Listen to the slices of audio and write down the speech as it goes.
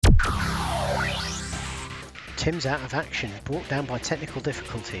Tim's out of action, brought down by technical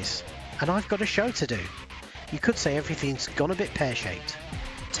difficulties, and I've got a show to do. You could say everything's gone a bit pear-shaped.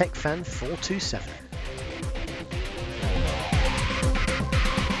 TechFan 427.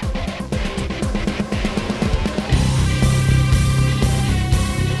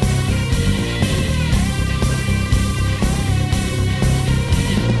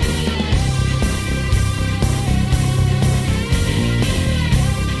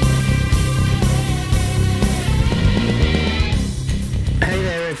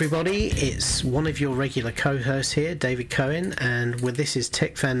 Everybody, it's one of your regular co-hosts here, David Cohen, and this is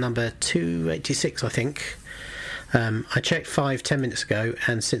TechFan number 286, I think. I checked 5-10 minutes ago,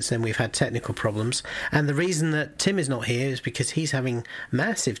 and since then we've had technical problems. And the reason that Tim is not here is because he's having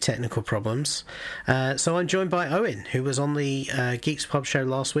massive technical problems. So I'm joined by Owen, who was on the Geeks Pub show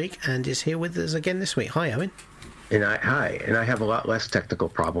last week and is here with us again this week. Hi, Owen. And I have a lot less technical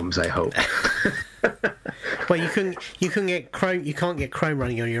problems, I hope. Well, you can get Chrome. You can't get Chrome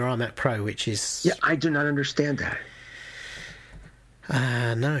running on your iMac Pro, which is... Yeah, I do not understand that.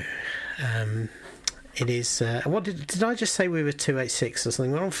 No. It is... what did I just say? We were 286 or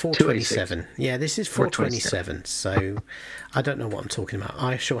something? We're on 427. Yeah, this is 427. So I don't know what I'm talking about.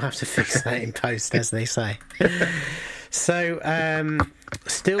 I shall have to fix that in post, as they say. So,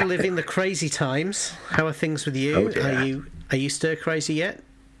 still living the crazy times. How are things with you? Oh, yeah. Are you stir crazy yet?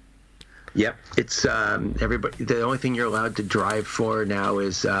 Yep, it's everybody. The only thing you're allowed to drive for now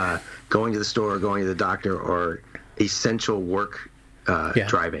is going to the store, or going to the doctor, or essential work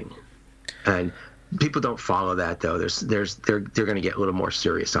driving. And people don't follow that though. They're going to get a little more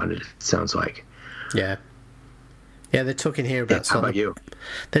serious on it. It sounds like. Yeah. Yeah, they're talking here about. How about you?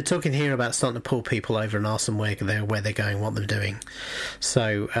 They're talking here about starting to pull people over and ask them where they're going, what they're doing.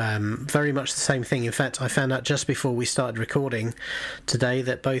 So very much the same thing. In fact, I found out just before we started recording today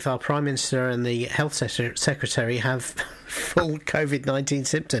that both our Prime Minister and the Health Secretary have full COVID-19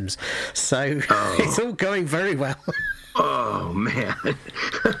 symptoms. So it's all going very well. Oh man,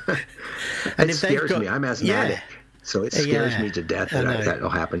 it scares me. I'm asthmatic, so it scares me to death that'll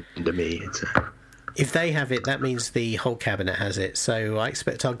happen to me. If they have it, that means the whole cabinet has it. So I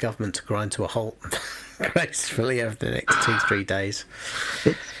expect our government to grind to a halt gracefully over the next 2-3 days.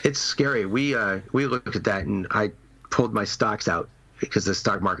 It's scary. We looked at that, and I pulled my stocks out because the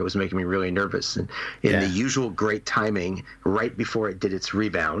stock market was making me really nervous. And in the usual great timing, right before it did its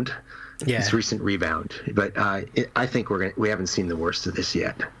rebound, its recent rebound. But I think we haven't seen the worst of this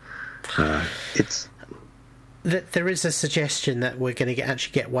yet. There is a suggestion that we're going to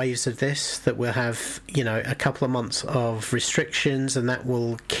actually get waves of this, that we'll have, a couple of months of restrictions, and that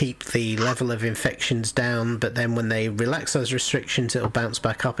will keep the level of infections down, but then when they relax those restrictions, it'll bounce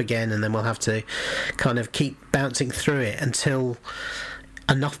back up again, and then we'll have to kind of keep bouncing through it until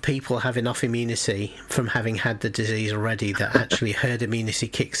enough people have enough immunity from having had the disease already that actually herd immunity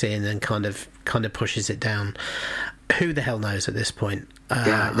kicks in and kind of pushes it down. Who the hell knows at this point?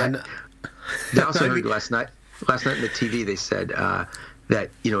 I also heard last night on the TV they said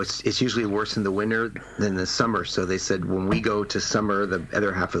that it's usually worse in the winter than the summer. So they said when we go to summer, the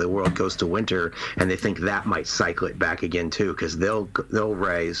other half of the world goes to winter, and they think that might cycle it back again too, because they'll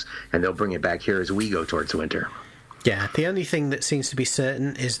rise and they'll bring it back here as we go towards winter. Yeah, the only thing that seems to be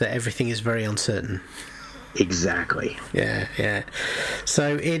certain is that everything is very uncertain. Exactly. Yeah.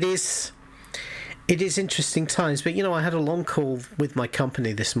 So it is interesting times, but I had a long call with my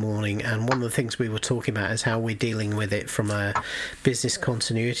company this morning, and one of the things we were talking about is how we're dealing with it from a business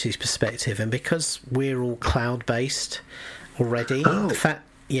continuity perspective. And because we're all cloud-based already,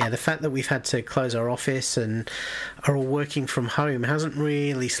 the fact that we've had to close our office and are all working from home hasn't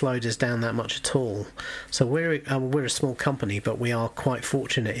really slowed us down that much at all. So we're a small company, but we are quite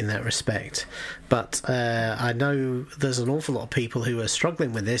fortunate in that respect. But I know there's an awful lot of people who are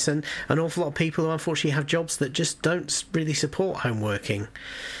struggling with this, and an awful lot of people who unfortunately have jobs that just don't really support home working.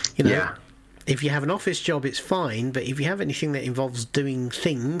 If you have an office job, it's fine, but if you have anything that involves doing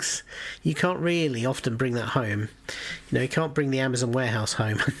things, you can't really often bring that home. You can't bring the Amazon warehouse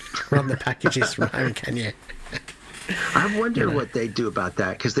home and run the packages from home, can you? I wonder what they do about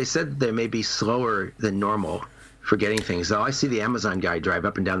that, because they said they may be slower than normal for getting things. So I see the Amazon guy drive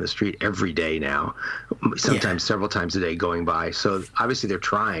up and down the street every day now, sometimes several times a day going by. So obviously they're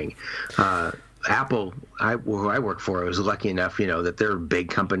trying. Apple, who I work for, was lucky enough, that they're a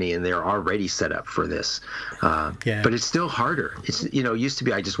big company and they're already set up for this. But it's still harder. It's it used to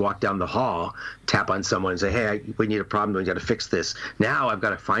be I just walk down the hall, tap on someone and say, hey, we need a problem. We got to fix this. Now I've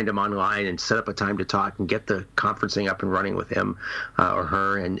got to find them online and set up a time to talk and get the conferencing up and running with him or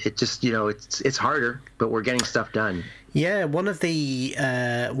her. And it just, it's harder, but we're getting stuff done. Yeah, one of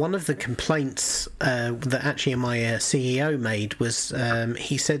the complaints that actually my CEO made was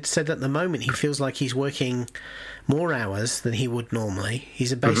he said at the moment he feels like he's working more hours than he would normally.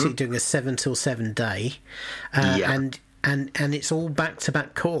 He's basically doing a 7 till 7 day, and it's all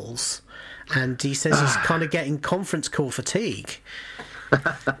back-to-back calls. And he says he's kind of getting conference call fatigue.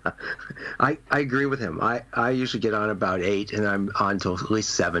 I agree with him. I usually get on about 8, and I'm on till at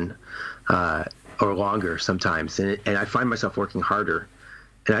least 7 or longer sometimes. And I find myself working harder.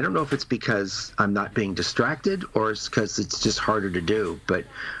 And I don't know if it's because I'm not being distracted or it's because it's just harder to do. But,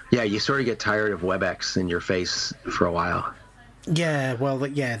 yeah, you sort of get tired of WebEx in your face for a while. Yeah, well,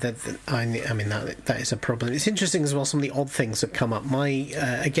 yeah, I mean that is a problem. It's interesting as well, some of the odd things that come up. My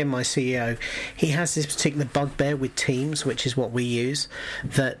CEO, he has this particular bugbear with Teams, which is what we use,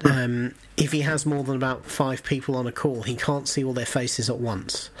 that if he has more than about 5 people on a call, he can't see all their faces at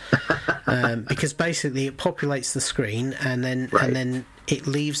once, because basically it populates the screen and then it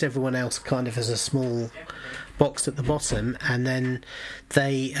leaves everyone else kind of as a small box at the bottom, and then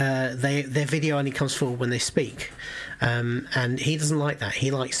their video only comes forward when they speak. And he doesn't like that. He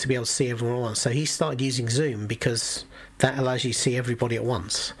likes to be able to see everyone at once. So he started using Zoom because that allows you to see everybody at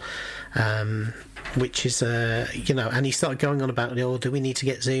once. Which is, and he started going on about, do we need to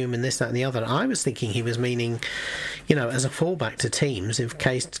get Zoom and this, that, and the other. I was thinking he was meaning, as a fallback to Teams in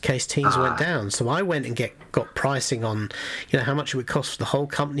case Teams went down. So I went and got pricing on, how much it would cost for the whole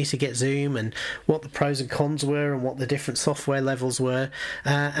company to get Zoom and what the pros and cons were and what the different software levels were.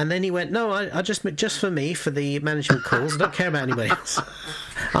 And then he went, no, I just for me, for the management calls. I don't care about anybody else.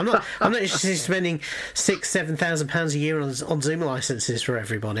 I'm not interested in spending £6,000-7,000 a year on Zoom licenses for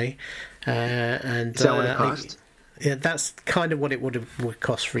everybody. And is that what it cost? Yeah, that's kind of what it would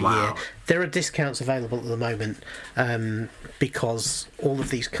cost for a year. There are discounts available at the moment because all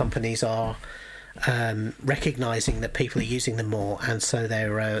of these companies are recognising that people are using them more, and so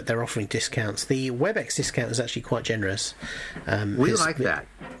they're offering discounts. The WebEx discount is actually quite generous. We like that.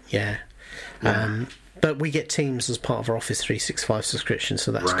 Yeah. But we get Teams as part of our Office 365 subscription,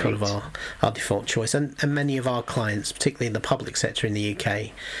 so that's kind of our default choice. And many of our clients, particularly in the public sector in the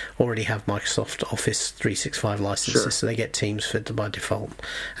UK, already have Microsoft Office 365 licenses, so they get Teams by default.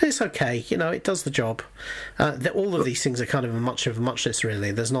 And it's okay, it does the job. All of these things are kind of a muchness,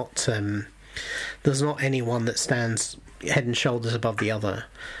 really. There's not anyone that stands head and shoulders above the other.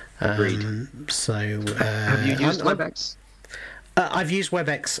 Agreed. Have you used WebEx? I've used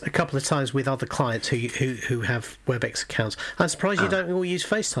WebEx a couple of times with other clients who have WebEx accounts. I'm surprised you don't all use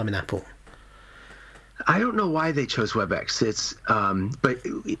FaceTime in Apple. I don't know why they chose WebEx. It's but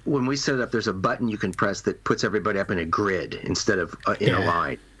when we set it up, there's a button you can press that puts everybody up in a grid instead of in a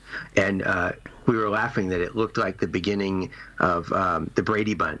line. And we were laughing that it looked like the beginning of the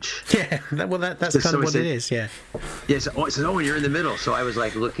Brady Bunch. Yeah, that's kind of what it is, yeah. Yes, it said, you're in the middle. So I was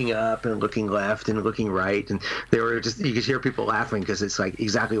like looking up and looking left and looking right, and they were you could hear people laughing because it's like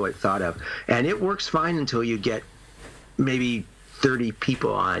exactly what I thought of. And it works fine until you get maybe 30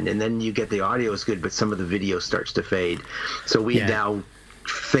 people on, and then you get the audio is good, but some of the video starts to fade. So we now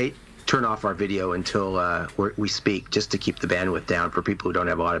turn off our video until we speak, just to keep the bandwidth down for people who don't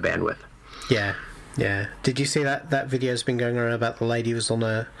have a lot of bandwidth. Yeah. Did you see that video's been going around about the lady who was on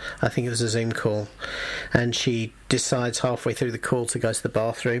I think it was a Zoom call, and she decides halfway through the call to go to the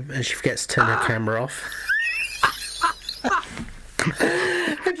bathroom, and she forgets to turn her camera off.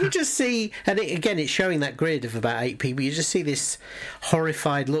 And you just see, and it's showing that grid of about 8 people. You just see this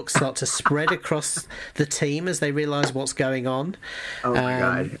horrified look start to spread across the team as they realise what's going on. Oh my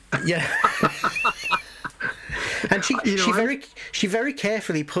God! Yeah. And she very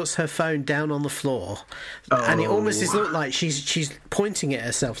carefully puts her phone down on the floor, and it almost look like she's pointing at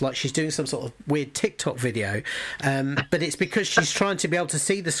herself, like she's doing some sort of weird TikTok video. But it's because she's trying to be able to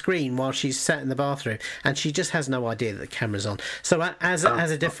see the screen while she's sat in the bathroom, and she just has no idea that the camera's on. So as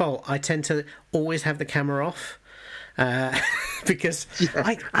a default, I tend to always have the camera off. Because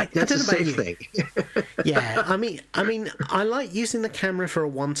I don't know about you. Thing. Yeah, I mean, I like using the camera for a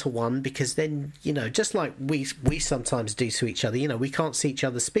one-to-one because then, just like we sometimes do to each other, we can't see each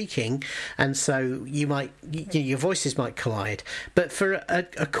other speaking, and so your voices might collide. But for a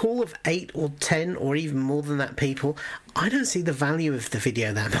call of 8 or 10 or even more than that people, I don't see the value of the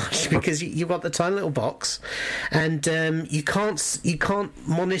video that much because you've got the tiny little box, and you can't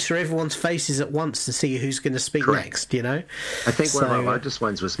monitor everyone's faces at once to see who's going to speak next. I think one of our largest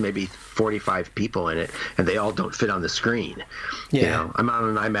ones was maybe 45 people in it, and they all don't fit on the screen. Yeah, I'm on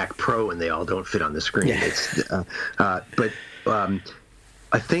an iMac Pro, and they all don't fit on the screen. Yeah. But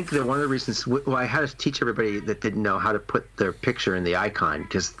I think that one of the reasons, I had to teach everybody that didn't know how to put their picture in the icon,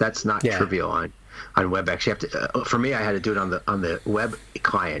 because that's not trivial on WebEx. You have to. For me, I had to do it on the web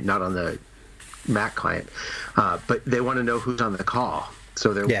client, not on the Mac client. But they want to know who's on the call.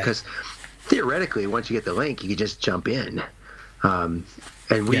 So they're because theoretically, once you get the link, you can just jump in. And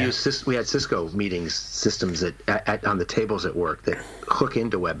we had Cisco meetings systems on the tables at work that hook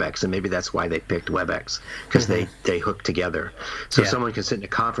into WebEx, and maybe that's why they picked WebEx, because they hook together. So someone can sit in a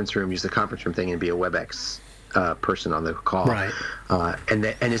conference room, use the conference room thing, and be a WebEx person on the call. Right. And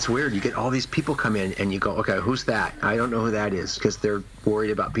it's weird. You get all these people come in, and you go, okay, who's that? I don't know who that is, because they're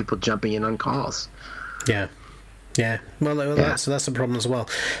worried about people jumping in on calls. Yeah. Yeah, well, that's a problem as well.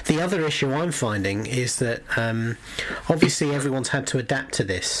 The other issue I'm finding is that obviously everyone's had to adapt to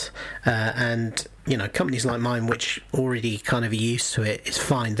this, and companies like mine, which already kind of are used to it, is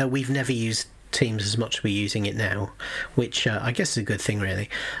fine. Though we've never used Teams as much as we're using it now, which I guess is a good thing, really.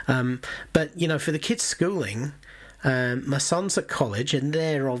 But for the kids' schooling, my son's at college, and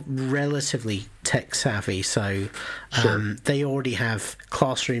they're relatively tech savvy, so they already have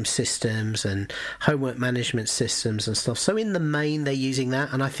classroom systems and homework management systems and stuff. So in the main, they're using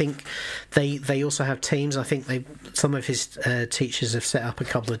that, and I think they also have Teams. I think some of his teachers have set up a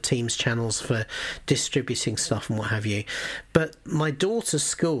couple of Teams channels for distributing stuff and what have you. But my daughter's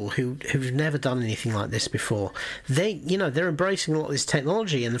school, who've never done anything like this before, they're embracing a lot of this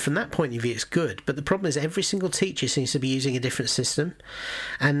technology, and from that point of view, it's good. But the problem is every single teacher seems to be using a different system,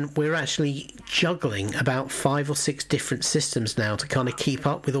 and we're actually juggling about 5 or 6 different systems now to kind of keep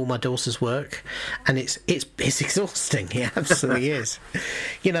up with all my daughter's work, and it's exhausting. It absolutely is.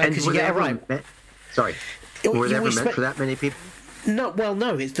 Because you get it right. Sorry, were they ever meant for that many people? No, well,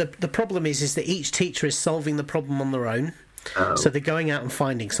 no. It's the problem is that each teacher is solving the problem on their own. Oh. So they're going out and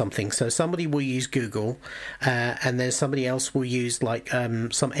finding something. So somebody will use Google, and then somebody else will use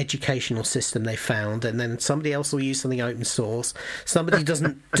some educational system they found, and then somebody else will use something open source. Somebody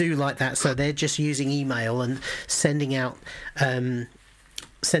doesn't do like that, so they're just using email and sending out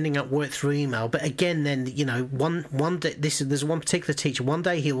work through email. But again, then one day, there's one particular teacher. One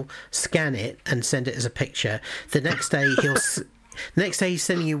day he'll scan it and send it as a picture. The next day he's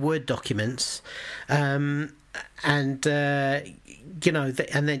sending you Word documents. And of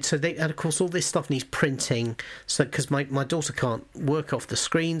course all this stuff needs printing. So because my daughter can't work off the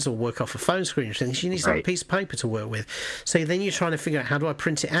screens or work off a phone screen or something, she needs a piece of paper to work with. So then you're trying to figure out, how do I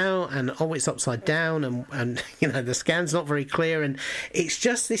print it out? And it's upside down, and the scan's not very clear, and it's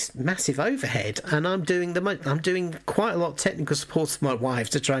just this massive overhead. And I'm doing quite a lot of technical support to my wife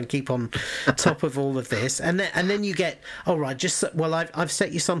to try and keep on top of all of this. And then you get, I've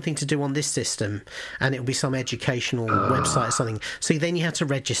set you something to do on this system, and it'll be some educational website or something. So then you have to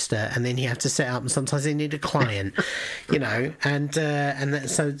register, and then you have to set up, and sometimes they need a client, so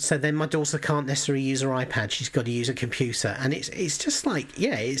then my daughter can't necessarily use her iPad. She's got to use a computer, and it's just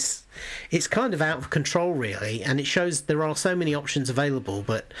it's kind of out of control, really. And it shows there are so many options available,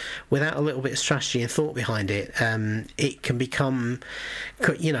 but without a little bit of strategy and thought behind it, it can become,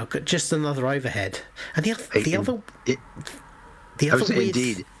 just another overhead. And the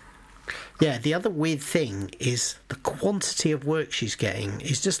other weird thing is the quantity of work she's getting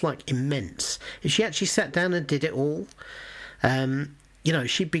is just immense. If she actually sat down and did it all,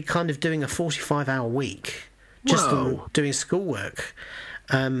 she'd be kind of doing a 45-hour week just on doing schoolwork.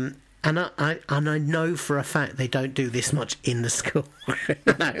 And I know for a fact they don't do this much in the school.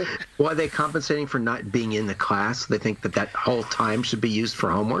 Well, are they compensating for not being in the class? They think that whole time should be used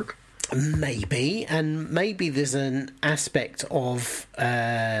for homework? Maybe, and maybe there's an aspect of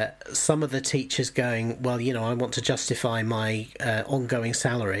some of the teachers going, well, I want to justify my ongoing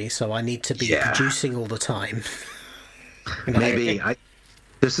salary, so I need to be producing all the time. Maybe.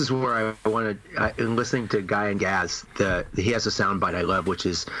 This is where I want to. In listening to Guy and Gaz, he has a soundbite I love, which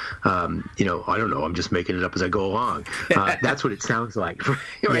is, I don't know, I'm just making it up as I go along. That's what it sounds like.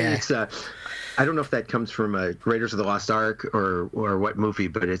 It's I don't know if that comes from Raiders of the Lost Ark or what movie,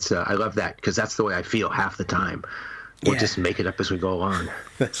 but it's I love that because that's the way I feel half the time. We'll just make it up as we go along.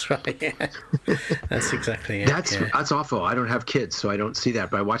 That's right. Yeah. That's exactly it. That's awful. I don't have kids, so I don't see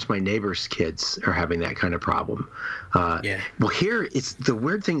that. But I watch my neighbors' kids are having that kind of problem. Well, here it's the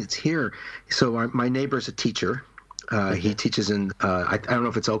weird thing that's here. So my neighbor's a teacher. He teaches in, I don't know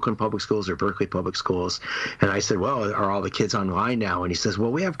if it's Oakland Public Schools or Berkeley Public Schools. And I said, well, are all the kids online now? And he says,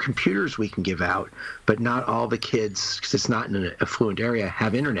 well, we have computers we can give out, but not all the kids, because it's not in an affluent area,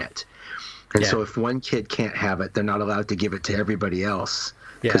 have internet. And so if one kid can't have it, they're not allowed to give it to everybody else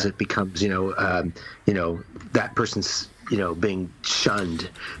because it becomes, that person's, being shunned.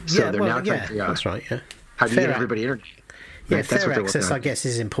 So they're now trying to figure out, that's right, how do you get everybody internet? Yeah, fair access, I guess,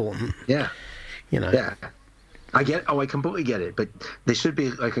 is important. Yeah. Yeah. I completely get it. But they should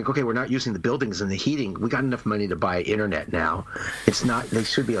be like, okay, we're not using the buildings and the heating. We got enough money to buy internet now. It's not. They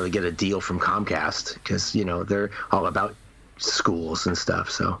should be able to get a deal from Comcast because they're all about schools and stuff.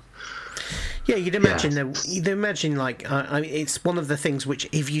 So. Yeah, you'd imagine it's one of the things which,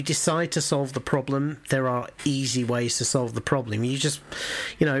 if you decide to solve the problem, there are easy ways to solve the problem. You just,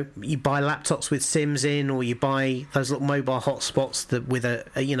 you buy laptops with SIMs in, or you buy those little mobile hotspots that with a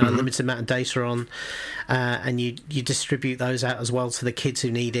limited amount of data on, and you distribute those out as well to the kids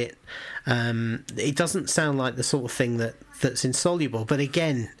who need it. It doesn't sound like the sort of thing that's insoluble, but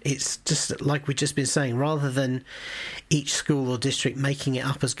again, it's just like we've just been saying, rather than each school or district making it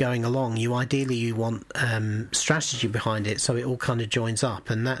up as going along, you want strategy behind it, so it all kind of joins up,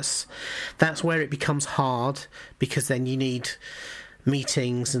 and that's where it becomes hard, because then you need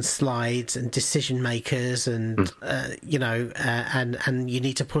meetings and slides and decision makers and and you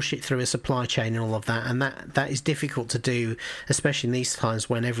need to push it through a supply chain and all of that, and that is difficult to do, especially in these times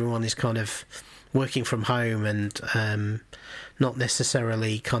when everyone is kind of working from home and not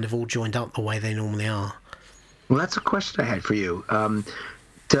necessarily kind of all joined up the way they normally are. Well, that's a question I had for you.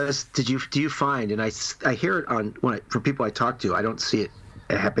 Do you find, and I hear it from people I talk to, I don't see it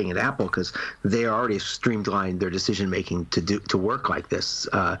happening at Apple because they already streamlined their decision making to work like this.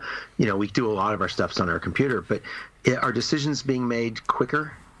 We do a lot of our stuffs on our computer, but are decisions being made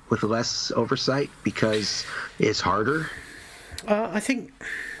quicker with less oversight because it's harder? I think,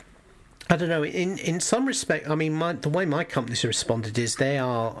 I don't know, in some respect, I mean, the way my company's responded is they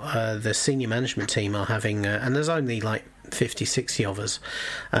are, the senior management team are having, and there's only like 50, 60 of us,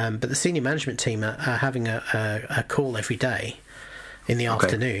 but the senior management team are having a call every day in the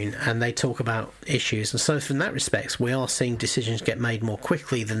afternoon, and they talk about issues. And so from that respect, we are seeing decisions get made more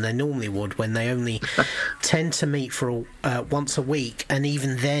quickly than they normally would when they only tend to meet for once a week, and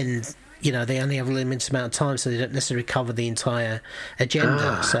even then, they only have a limited amount of time, so they don't necessarily cover the entire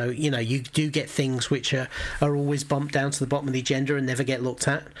agenda. So, you do get things which are always bumped down to the bottom of the agenda and never get looked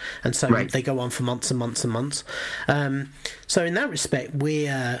at. And so they go on for months and months and months. So in that respect,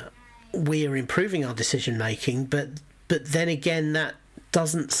 we're improving our decision-making, but then again, that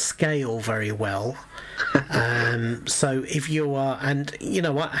doesn't scale very well. So if you are, and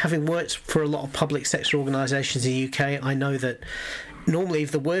having worked for a lot of public sector organisations in the UK, I know that normally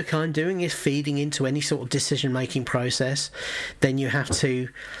if the work I'm doing is feeding into any sort of decision-making process, then you have to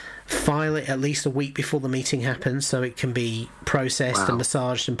file it at least a week before the meeting happens so it can be processed and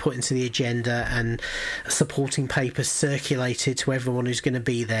massaged and put into the agenda, and supporting papers circulated to everyone who's going to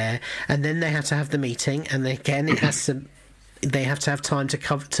be there, and then they have to have the meeting, and then again they have to have time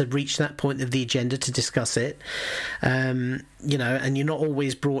to reach that point of the agenda to discuss it, and you're not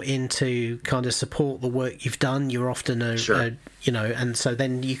always brought in to kind of support the work you've done. You're often and so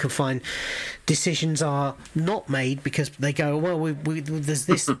then you can find decisions are not made because they go, well, there's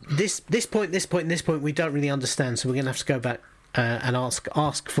this point, this point, and this point we don't really understand, so we're going to have to go back and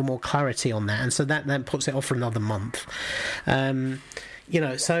ask for more clarity on that, and so that then puts it off for another month.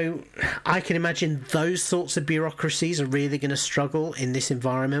 So I can imagine those sorts of bureaucracies are really going to struggle in this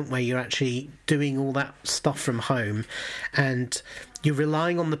environment where you're actually doing all that stuff from home, and you're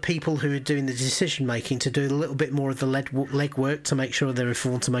relying on the people who are doing the decision making to do a little bit more of the legwork to make sure they're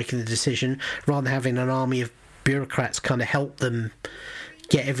informed to making the decision, rather than having an army of bureaucrats kind of help them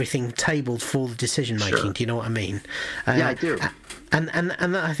get everything tabled for the decision making. Sure. Do you know what I mean? Yeah, I do. And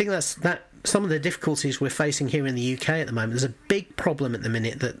I think that's some of the difficulties we're facing here in the UK at the moment. There's a big problem at the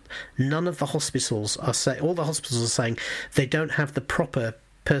minute that none of the hospitals all the hospitals are saying they don't have the proper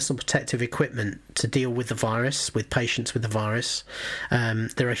personal protective equipment to deal with the virus, with patients with the virus.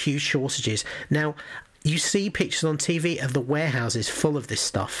 There are huge shortages. Now, you see pictures on TV of the warehouses full of this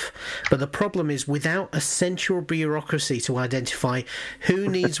stuff, but the problem is without a central bureaucracy to identify who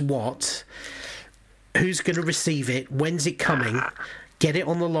needs what, who's going to receive it, when's it coming, get it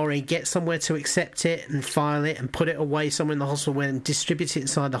on the lorry, get somewhere to accept it and file it and put it away somewhere in the hospital and distribute it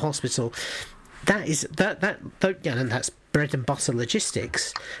inside the hospital. And that's bread and butter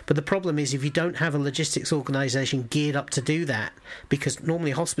logistics. But the problem is if you don't have a logistics organisation geared up to do that, because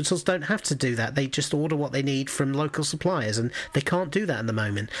normally hospitals don't have to do that, they just order what they need from local suppliers, and they can't do that at the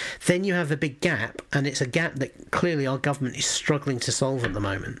moment, then you have a big gap, and it's a gap that clearly our government is struggling to solve at the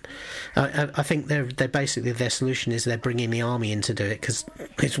moment. I think they're basically, their solution is they're bringing the army in to do it, because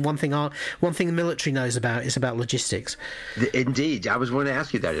it's one thing the military knows about is about logistics. Indeed, I was going to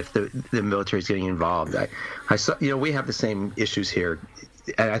ask you that if the military is getting involved. I saw, we have the same issues here.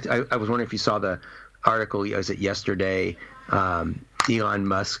 I was wondering if you saw the article. Was it yesterday? Elon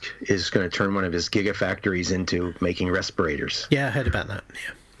Musk is going to turn one of his gigafactories into making respirators. Yeah, I heard about that.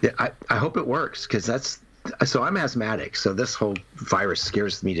 Yeah, I hope it works, because so I'm asthmatic, so this whole virus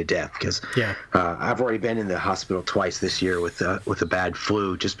scares me to death because I've already been in the hospital twice this year with a bad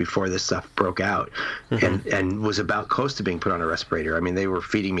flu just before this stuff broke out, and was about close to being put on a respirator. I mean, they were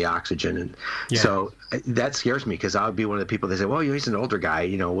feeding me oxygen, and so that scares me because I would be one of the people that say, well, he's an older guy,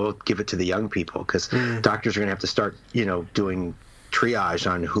 we'll give it to the young people because doctors are going to have to start, doing triage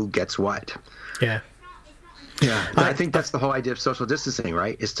on who gets what. Yeah, I think that's the whole idea of social distancing,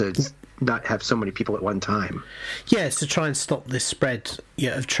 right? Is to not have so many people at one time. Yeah, it's to try and stop this spread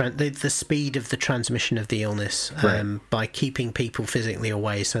of the speed of the transmission of the illness by keeping people physically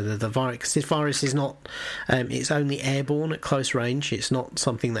away, so that the virus, because this virus is not, it's only airborne at close range. It's not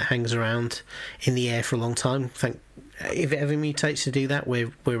something that hangs around in the air for a long time. If it ever mutates to do that,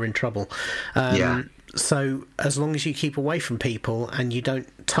 we're in trouble. So as long as you keep away from people and you don't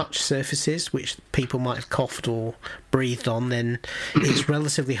touch surfaces which people might have coughed or breathed on, then it's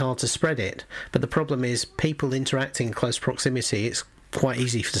relatively hard to spread it. But the problem is people interacting in close proximity, it's quite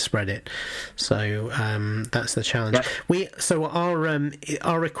easy to spread it. So that's the challenge. So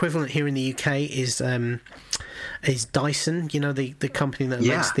our equivalent here in the UK is Dyson, the company that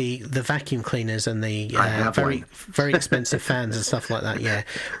makes the vacuum cleaners and the very expensive fans and stuff like that. Yeah.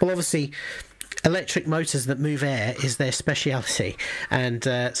 Well, obviously, electric motors that move air is their speciality, and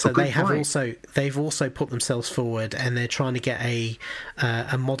so they've also put themselves forward, and they're trying to get a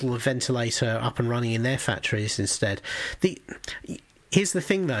model of ventilator up and running in their factories instead. Here's the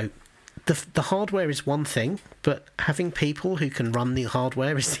thing, though. The hardware is one thing, but having people who can run the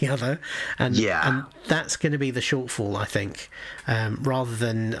hardware is the other, and that's going to be the shortfall, I think. Rather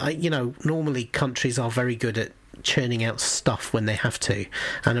than normally countries are very good at churning out stuff when they have to,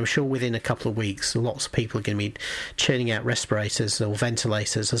 and I'm sure within a couple of weeks lots of people are going to be churning out respirators or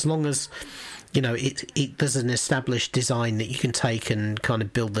ventilators, as long as there's an established design that you can take and kind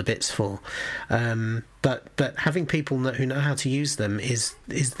of build the bits for. But having people who know how to use them is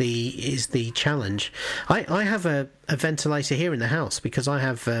the challenge. I have a ventilator here in the house because I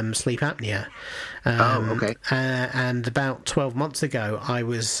have sleep apnea. And about 12 months ago, I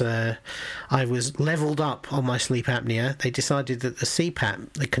was leveled up on my sleep apnea. They decided that the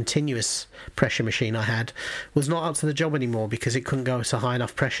CPAP, the continuous pressure machine I had, was not up to the job anymore because it couldn't go to high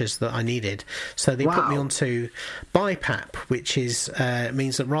enough pressures that I needed. So they put me onto BiPAP, which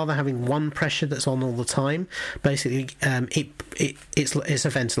means that rather having one pressure that's on all the time, basically it's a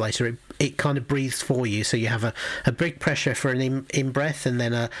ventilator. It kind of breathes for you, so you have a big pressure for an in breath and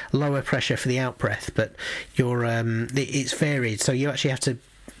then a lower pressure for the out breath, but it's varied, so you actually have to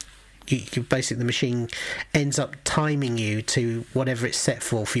you basically, the machine ends up timing you to whatever it's set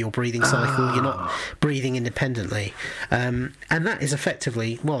for your breathing cycle. You're not breathing independently, and that is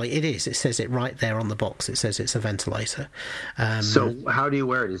effectively, it says it right there on the box. It says it's a ventilator. So how do you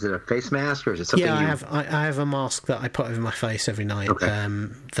wear it? Is it a face mask or is it something? I have a mask that I put over my face every night.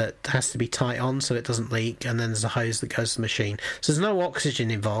 That has to be tight on so it doesn't leak, and then there's a hose that goes to the machine. So there's no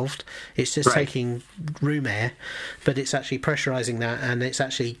oxygen involved. It's just taking room air, but it's actually pressurizing that, and it's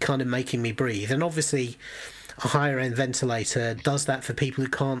actually kind of making me breathe. And obviously a higher end ventilator does that for people who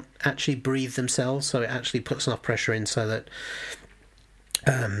can't actually breathe themselves, so it actually puts enough pressure in so that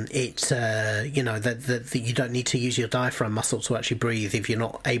that you don't need to use your diaphragm muscle to actually breathe if you're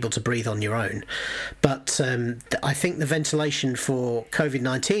not able to breathe on your own. But I think the ventilation for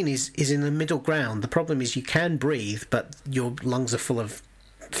COVID-19 is in the middle ground. The problem is you can breathe, but your lungs are full of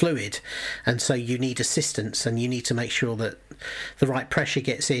fluid, and so you need assistance, and you need to make sure that the right pressure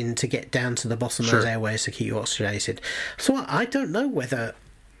gets in to get down to the bottom of those airways to keep you oxygenated. So I don't know whether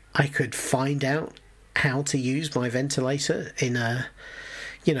I could find out how to use my ventilator in a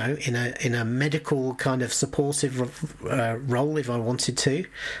medical kind of supportive role if I wanted to,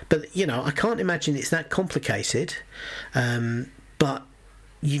 but I can't imagine it's that complicated. But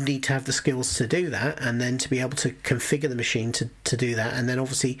you need to have the skills to do that, and then to be able to configure the machine to do that, and then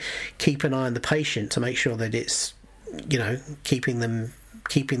obviously keep an eye on the patient to make sure that it's keeping them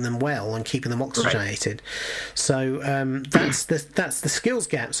well and keeping them oxygenated. So that's the skills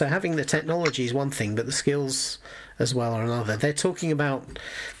gap. So having the technology is one thing, but the skills as well are another.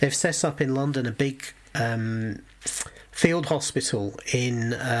 They've set up in London a big field hospital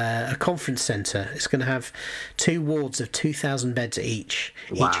in a conference centre. It's going to have 2 wards of 2,000 beds each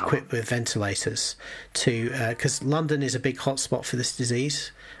equipped with ventilators, because London is a big hotspot for this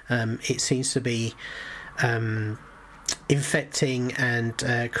disease. It seems to be infecting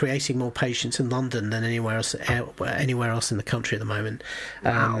and creating more patients in London than anywhere else in the country at the moment.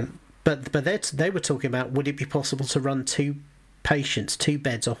 But they were talking about, would it be possible to run 2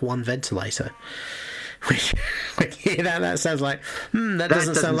 beds off 1 ventilator? when you hear that sounds like, that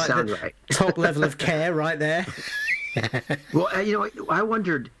doesn't sound like the right. top level of care right there. Well, I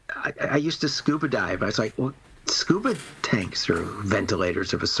wondered, I used to scuba dive. I was like, well, scuba tanks or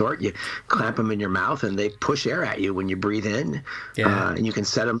ventilators of a sort, you clamp them in your mouth and they push air at you when you breathe in. And you can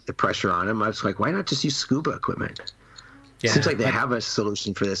set the pressure on them. I was like, why not just use scuba equipment? Seems like they have a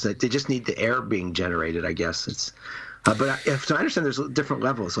solution for this. They just need the air being generated, I guess. It's but so I understand there's different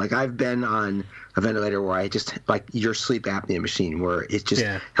levels. Like I've been on a ventilator where I just, like your sleep apnea machine, where it just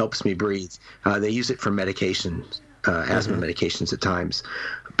helps me breathe. They use it for medication, asthma medications at times.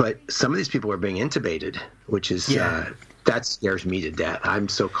 But some of these people are being intubated, which is that scares me to death. I'm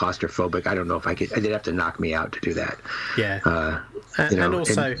so claustrophobic. I don't know if I could. They'd have to knock me out to do that. Yeah. And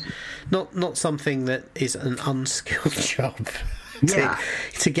also, not something that is an unskilled job.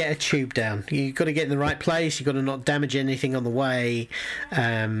 To get a tube down, you've got to get in the right place. You've got to not damage anything on the way.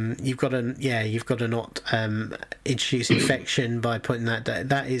 You've got to not introduce infection by putting that.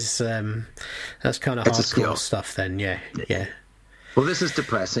 That is that's kind of hardcore stuff. Then, yeah. Well, this is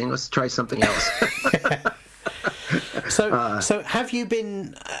depressing. Let's try something else. So have you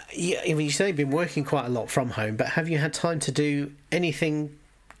been? You say you've been working quite a lot from home, but have you had time to do anything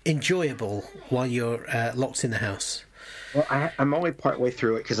enjoyable while you're locked in the house? Well, I'm only partway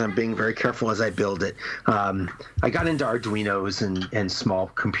through it because I'm being very careful as I build it. I got into Arduinos and small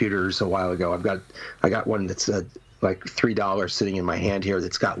computers a while ago. I got one that's like $3 sitting in my hand here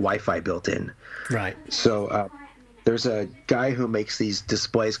that's got Wi-Fi built in. Right. So there's a guy who makes these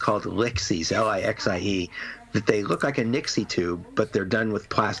displays called Lixie, Lixie, that they look like a Nixie tube, but they're done with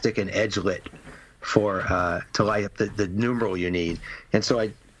plastic and edge lit to light up the numeral you need. And so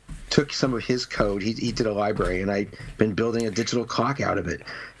I took some of his code. He did a library, and I've been building a digital clock out of it.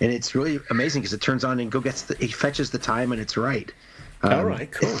 And it's really amazing because it turns on and he fetches the time, and it's right. All right,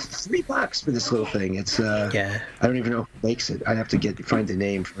 cool. It's $3 for this little thing. It's I don't even know who makes it. I'd have to find the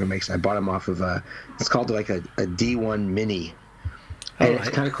name for who makes it. I bought them off of it's called like a D1 Mini, and it's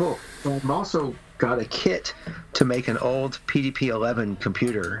kind of cool. Well, I've also got a kit to make an old PDP-11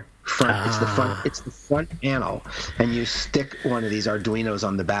 computer. It's the front panel, and you stick one of these Arduinos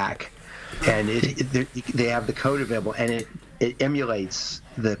on the back, and they have the code available, and it emulates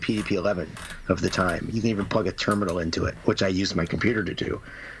the PDP-11 of the time. You can even plug a terminal into it, which I use my computer to do,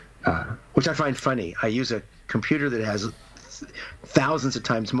 which I find funny. I use a computer that has thousands of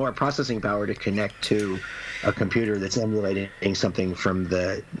times more processing power to connect to a computer that's emulating something from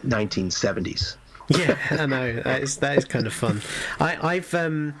the 1970s. Yeah, I know. That is kind of fun. I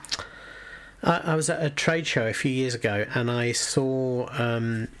was at a trade show a few years ago, and I saw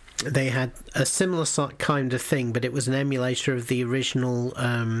they had a similar kind of thing, but it was an emulator of the original,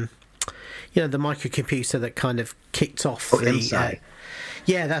 the microcomputer that kind of kicked off the. IMSI.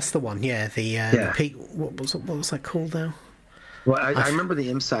 Yeah, that's the one. Yeah, the what was that called now? Well, I remember the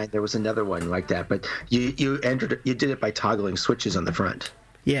IMSI. There was another one like that, but you did it by toggling switches on the front.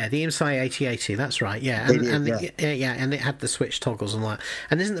 Yeah, the IMSI 8080, that's right, yeah. And it had the switch toggles and all that.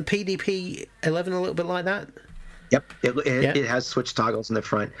 And isn't the PDP-11 a little bit like that? Yep, it has switch toggles in the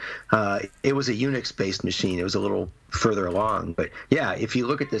front. It was a Unix-based machine. It was a little further along. But, yeah, if you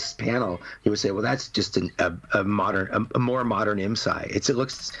look at this panel, you would say, well, that's just a more modern IMSI. It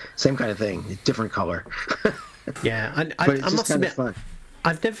looks same kind of thing, different color. Yeah, I must admit, fun.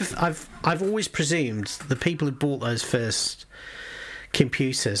 I've always presumed the people who bought those first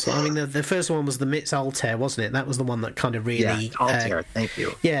computers. I mean, the first one was the MITS Altair, wasn't it? That was the one that kind of really... Altair, thank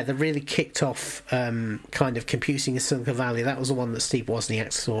you. Yeah, that really kicked off kind of computing in Silicon Valley. That was the one that Steve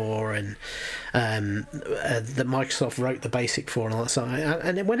Wozniak saw and that Microsoft wrote the BASIC for and all that stuff.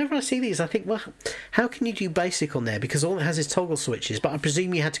 And whenever I see these, I think, well, how can you do BASIC on there? Because all it has is toggle switches, but I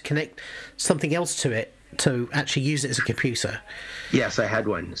presume you had to connect something else to it to actually use it as a computer. Yes, I had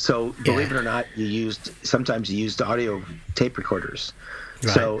one. So believe it or not, sometimes you used audio tape recorders.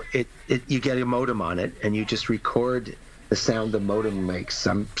 Right. So you get a modem on it, and you just record the sound the modem makes.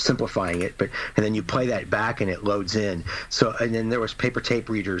 I'm simplifying it, and then you play that back, and it loads in. So, and then there was paper tape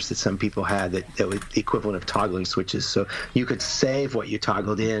readers that some people had that were the equivalent of toggling switches. So you could save what you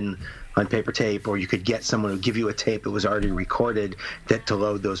toggled in on paper tape, or you could get someone to give you a tape that was already recorded to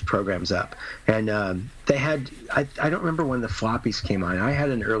load those programs up. And they had, I don't remember when the floppies came on. I had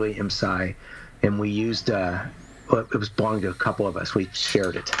an early IMSI, and we used, it was belonging to a couple of us. We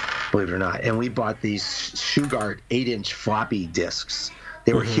shared it, believe it or not. And we bought these Shugart 8-inch floppy disks.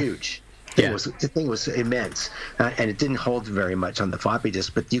 They were huge. The thing was immense, and it didn't hold very much on the floppy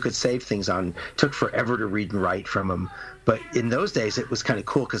disk, but you could save things on. Took forever to read and write from them, but in those days it was kind of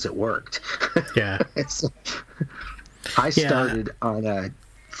cool because it worked. Yeah. I started on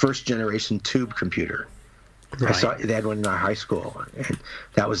first generation tube computer. Right. I saw they had one in our high school, and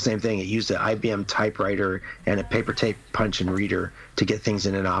that was the same thing. It used an IBM typewriter and a paper tape punch and reader to get things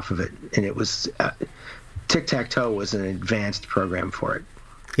in and off of it, and it was tic-tac-toe was an advanced program for it.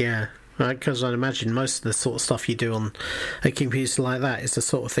 Yeah, because I'd imagine most of the sort of stuff you do on a computer like that is the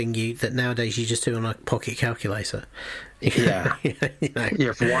sort of thing that nowadays you just do on a pocket calculator. Yeah,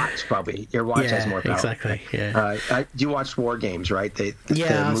 Your watch probably. Your watch has more power. Exactly. Yeah. You watched War Games, right?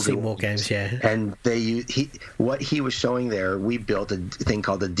 I've seen War Games. Yeah. And what he was showing there, we built a thing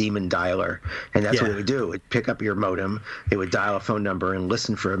called a Demon Dialer, and that's what it would do. It would pick up your modem, it would dial a phone number and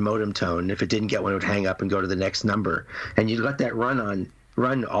listen for a modem tone. If it didn't get one, it would hang up and go to the next number, and you'd let that run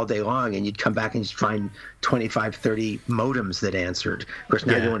all day long, and you'd come back and you'd find 25, 30 modems that answered. Of course,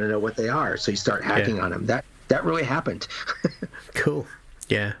 now you want to know what they are, so you start hacking on them. That really happened. Cool.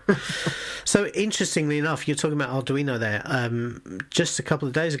 Yeah. So interestingly enough, you're talking about Arduino there. Just a couple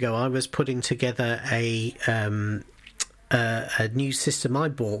of days ago, I was putting together a new system I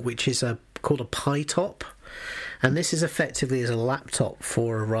bought, which is called a PiTop, and this is effectively as a laptop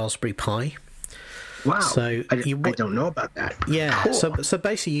for a Raspberry Pi. Wow. So I don't know about that. Yeah. Cool. So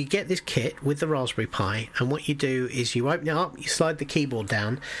basically, you get this kit with the Raspberry Pi, and what you do is you open it up, you slide the keyboard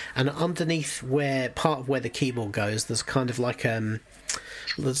down, and underneath part of where the keyboard goes, there's kind of like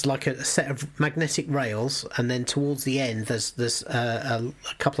there's like a set of magnetic rails, and then towards the end there's a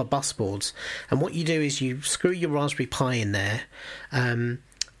couple of bus boards, and what you do is you screw your Raspberry Pi in there.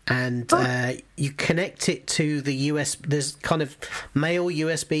 You connect it to the There's kind of male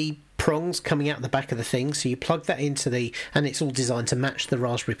USB prongs coming out the back of the thing, so you plug that into and it's all designed to match the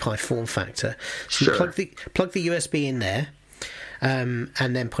Raspberry Pi form factor. So you plug the USB in there, and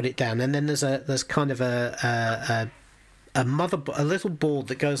then put it down, and then there's kind of a little board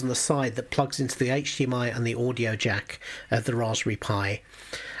that goes on the side that plugs into the HDMI and the audio jack of the Raspberry Pi.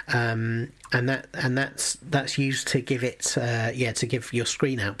 And that's used to give it to give your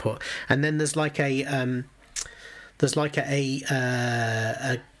screen output, and then there's like a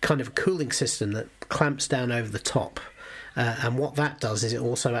kind of a cooling system that clamps down over the top, and what that does is it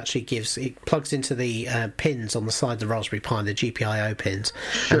also actually plugs into the pins on the side of the Raspberry Pi, the GPIO pins,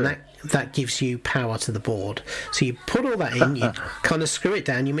 and that gives you power to the board. So you put all that in, you kind of screw it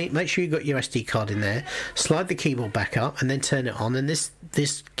down, you make sure you've got your SD card in there, slide the keyboard back up, and then turn it on. And this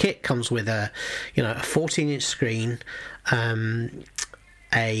kit comes with a 14-inch screen,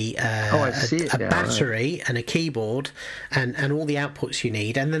 a battery and a keyboard and all the outputs you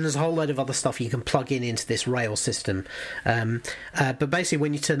need, and then there's a whole load of other stuff you can plug into this rail system, but basically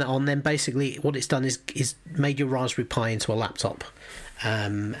when you turn it on, then basically what it's done is made your Raspberry Pi into a laptop,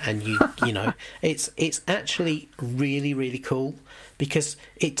 and you know it's actually really, really cool, because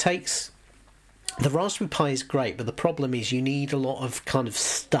it takes the Raspberry Pi is great, but the problem is you need a lot of kind of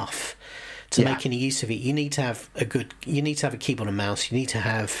stuff to make any use of it. You need to have a keyboard and mouse, you need to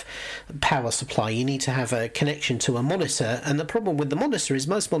have a power supply, you need to have a connection to a monitor, and the problem with the monitor is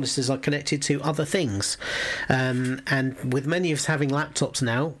most monitors are connected to other things, and with many of us having laptops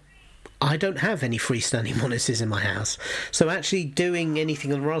now, I don't have any freestanding monitors in my house, so actually doing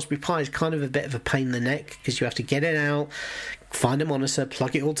anything on Raspberry Pi is kind of a bit of a pain in the neck, because you have to get it out, find a monitor,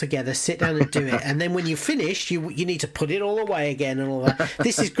 plug it all together, sit down and do it, and then when you're finished, you need to put it all away again and all that.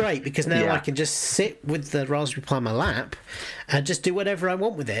 This is great, because now I can just sit with the Raspberry Pi in my lap and just do whatever I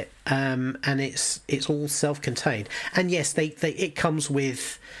want with it, and it's all self-contained. And yes, it comes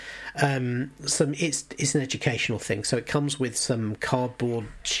with it's an educational thing, so it comes with some cardboard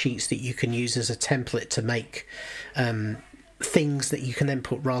sheets that you can use as a template to make things that you can then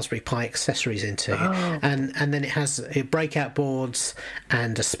put Raspberry Pi accessories into, and then it has breakout boards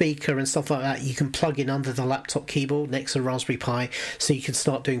and a speaker and stuff like that you can plug in under the laptop keyboard next to the Raspberry Pi, so you can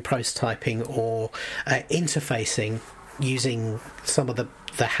start doing prototyping or interfacing using some of the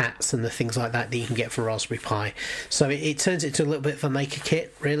hats and the things like that you can get for Raspberry Pi. So it turns it into a little bit of a maker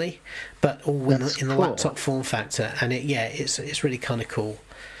kit, really, but all in the laptop form factor, and it's really kind of cool.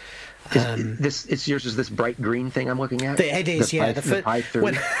 It's yours is this bright green thing I'm looking at? It is, the Pi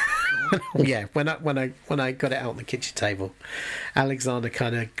 30. When I got it out on the kitchen table, Alexander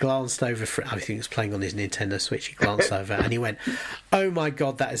kind of glanced over. I think he was playing on his Nintendo Switch. He glanced over and he went, "Oh my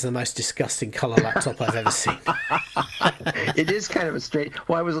god, that is the most disgusting colour laptop I've ever seen." It is kind of a straight.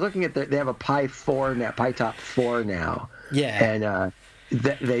 Well, I was looking at they have a Pi 4 now, PiTop 4 now. Yeah, and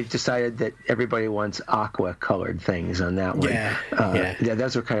they've decided that everybody wants aqua-colored things on that one.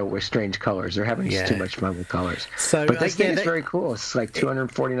 Those are kind of strange colors. They're having too much fun with colors. So, but this thing is very cool. It's like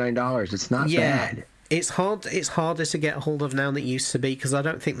 $249. It's not bad. It's hard. It's harder to get hold of now than it used to be, because I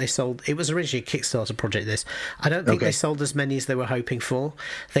don't think they sold. It was originally a Kickstarter project. This, I don't think they sold as many as they were hoping for.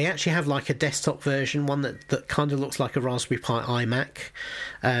 They actually have like a desktop version, one that kind of looks like a Raspberry Pi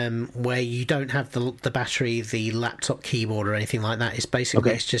iMac, where you don't have the battery, the laptop keyboard, or anything like that. It's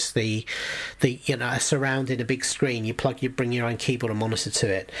basically it's just the a surround in a big screen. You bring your own keyboard and monitor to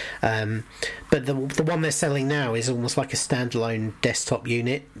it. But the one they're selling now is almost like a standalone desktop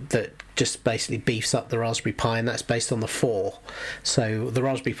unit that just basically beefs up the Raspberry Pi, and that's based on the 4. So the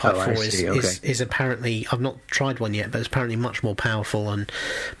Raspberry Pi 4 is apparently, I've not tried one yet, but it's apparently much more powerful and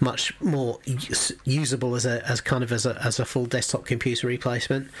much more usable as a full desktop computer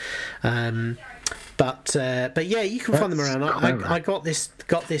replacement. But yeah, you can find them around. I got this.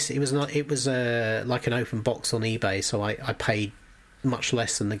 It was like an open box on eBay, so I paid much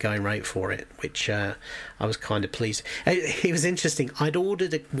less than the going rate for it, which I was kind of pleased. It was interesting. I'd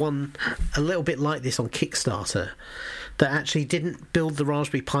ordered one a little bit like this on Kickstarter that actually didn't build the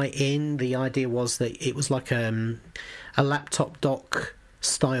Raspberry Pi in. The idea was that it was like a laptop dock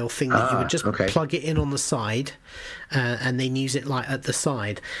style thing that you would just plug it in on the side and then use it like at the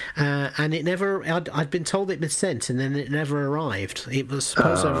side, and it never. I'd been told it'd been sent, and then it never arrived. It was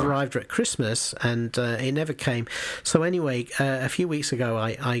supposed to have arrived at Christmas, and it never came. So anyway, a few weeks ago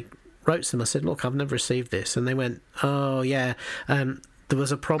I wrote to them. I said, look, I've never received this, and they went, oh yeah, there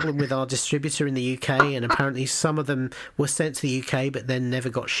was a problem with our distributor in the UK, and apparently some of them were sent to the UK but then never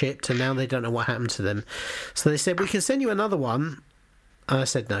got shipped, and now they don't know what happened to them. So they said, we can send you another one. I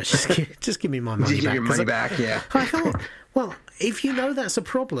said, no, just give me my money back. Give your money back, yeah. I thought, well, if you know that's a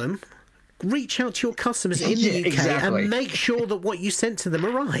problem, reach out to your customers in the UK and make sure that what you sent to them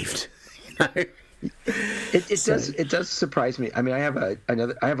arrived. It does surprise me. I mean, I have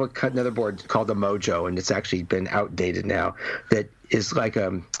another board called the Mojo, and it's actually been outdated now. That is like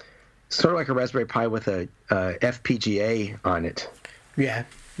sort of like a Raspberry Pi with a FPGA on it. Yeah,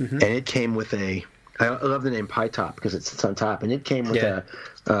 and it came with I love the name PiTop because it sits on top, and it came with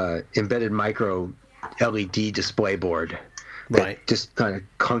a embedded micro LED display board that just kind of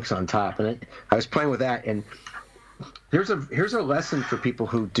clunks on top. And I was playing with that, and here's a lesson for people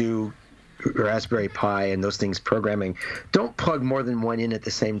who do Raspberry Pi and those things programming. Don't plug more than one in at the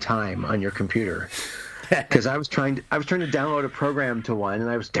same time on your computer. Because I was trying to download a program to one, and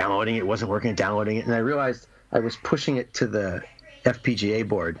I was downloading it, wasn't working, downloading it, and I realized I was pushing it to the FPGA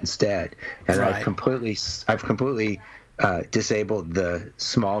board instead, and I've completely disabled the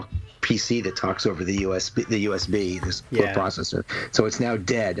small PC that talks over the USB, this processor. So it's now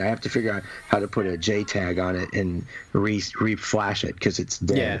dead. I have to figure out how to put a JTAG on it and re-flash it because it's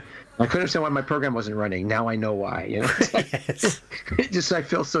dead. Yeah. I couldn't understand why my program wasn't running. Now I know why. You know, I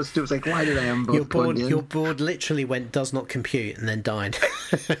feel so stupid. It's like, why did I have both plugged in? Your board literally went does not compute and then died.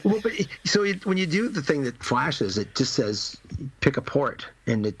 Well, but when you do the thing that flashes, it just says pick a port,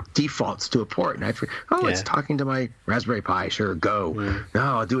 and it defaults to a port. And it's talking to my Raspberry Pi. Sure, go. No,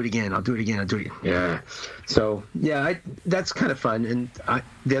 I'll do it again. Yeah. So that's kind of fun. And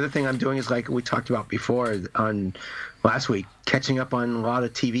the other thing I'm doing is, like we talked about before on last week, catching up on a lot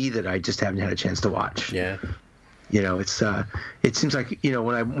of TV that I just haven't had a chance to watch. Yeah. You know, it seems like, you know,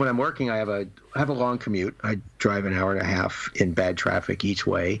 when I'm working, I have a long commute. I drive an hour and a half in bad traffic each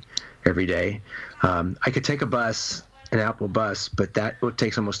way every day. I could take a bus, an Apple bus, but that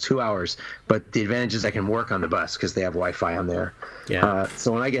takes almost 2 hours. But the advantage is I can work on the bus because they have Wi-Fi on there. Yeah.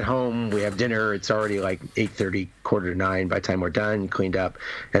 So when I get home, we have dinner. It's already like 8:30, 8:45 by the time we're done, cleaned up,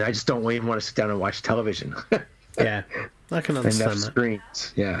 and I just don't even want to sit down and watch television. Yeah, I can understand enough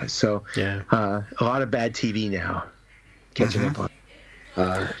screens. Yeah, so a lot of bad TV now. Catching up on.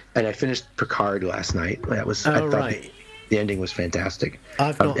 And I finished Picard last night. That was the ending was fantastic.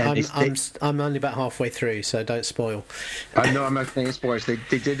 I'm only about halfway through, so don't spoil. No, I'm not saying spoilers. They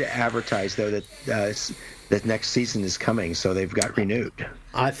did advertise though that next season is coming, so they've got renewed.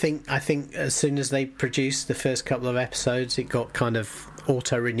 I think as soon as they produced the first couple of episodes, it got kind of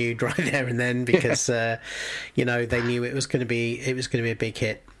auto-renewed right there and then because you know, they knew it was going to be a big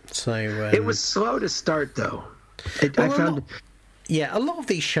hit. So it was slow to start though. A lot of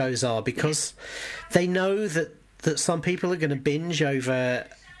these shows are, because they know that some people are going to binge over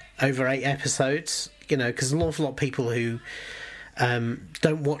 8 episodes, you know, because an awful lot of people who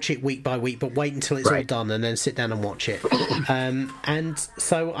don't watch it week by week, but wait until it's all done and then sit down and watch it. And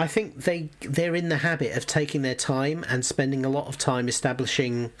so I think they're in the habit of taking their time and spending a lot of time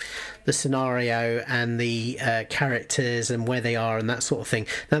establishing the scenario and the characters and where they are and that sort of thing.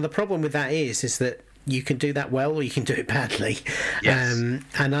 Now the problem with that is that you can do that well or you can do it badly. Yes.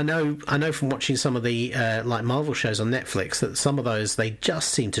 And I know from watching some of the like Marvel shows on Netflix that some of those, they just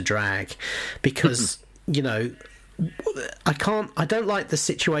seem to drag because you know, I don't like the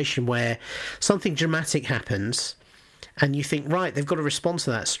situation where something dramatic happens and you think, right, they've got to respond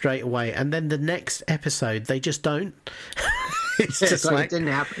to that straight away, and then the next episode they just don't. It's just like it didn't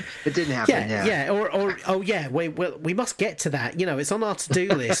happen. It didn't happen. Yeah. Or oh yeah, we must get to that. You know, it's on our to-do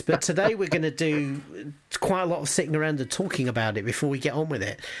list, but today we're going to do quite a lot of sitting around and talking about it before we get on with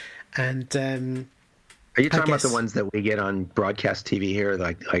it. And are you talking about the ones that we get on broadcast TV here,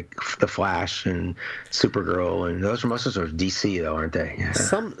 like The Flash and Supergirl, and those are most of DC though, aren't they? Yeah.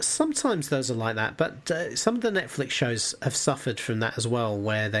 Sometimes those are like that, but some of the Netflix shows have suffered from that as well,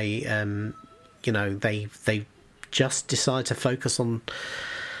 where they, you know, they just decide to focus on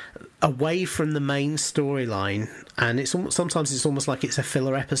away from the main storyline, and sometimes it's almost like it's a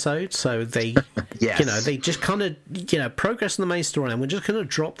filler episode. So they, yes. you know, they just kind of, you know, progress on the main storyline. We're just going to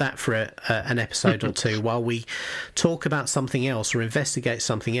drop that for an episode or two while we talk about something else or investigate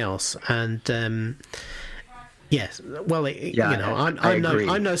something else. And yes, well, you know, I'm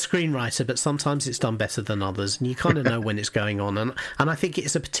no screenwriter, but sometimes it's done better than others, and you kind of know when it's going on. And I think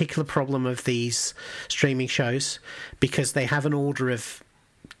it's a particular problem of these streaming shows because they have an order of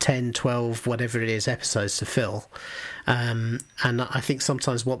 10, 12, whatever it is, episodes to fill. And I think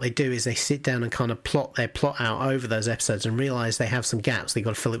sometimes what they do is they sit down and kind of plot their plot out over those episodes and realise they have some gaps. They've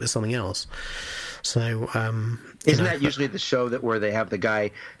got to fill it with something else. So isn't that usually the show that where they have the guy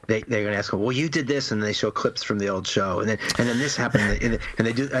they're going to ask him, well, you did this, and they show clips from the old show, and then this happened, and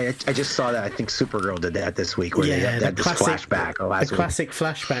they do. I just saw that. I think Supergirl did that this week, where they had this flashback. The classic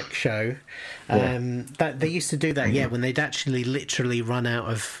flashback show. That they used to do that, when they'd actually literally run out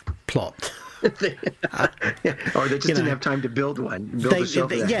of plot. Or they just didn't have time to build a show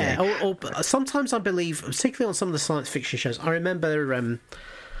for that. Or sometimes I believe, particularly on some of the science fiction shows, I remember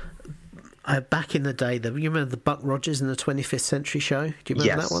back in the day, you remember the Buck Rogers in the 25th Century Show? Do you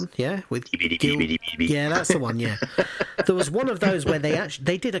remember that one? Yeah, with yeah, that's the one. Yeah, there was one of those where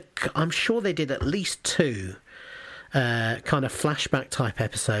they did I'm sure they did at least two kind of flashback type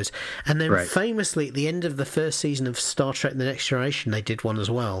episodes, and then famously at the end of the first season of Star Trek: The Next Generation, they did one as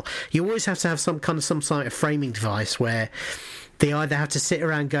well. You always have to have some sort of framing device where they either have to sit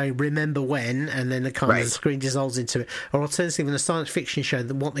around going, remember when, and then the kind of the screen dissolves into it, or alternatively in a science fiction show,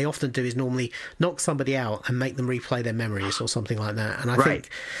 what they often do is normally knock somebody out and make them replay their memories or something like that. And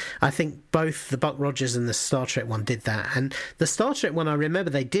I think both the Buck Rogers and the Star Trek one did that. And the Star Trek one, I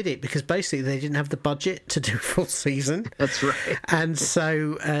remember they did it because basically they didn't have the budget to do a full season. That's right. And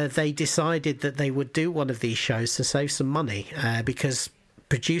so they decided that they would do one of these shows to save some money because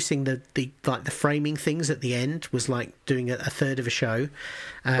producing the framing things at the end was like doing a third of a show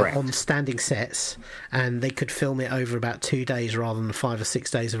on standing sets, and they could film it over about 2 days rather than 5 or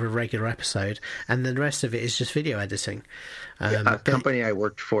 6 days of a regular episode, and then the rest of it is just video editing. A company I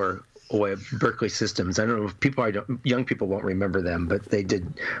worked for, Berkeley Systems. I don't know if young people won't remember them, but they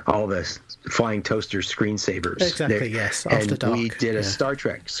did all the flying toaster screensavers. Exactly. Yes. After Dark. We did a Star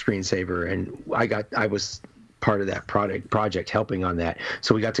Trek screensaver, and I was part of that project helping on that.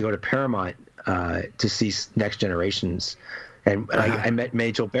 So we got to go to Paramount to see Next Generations, and I met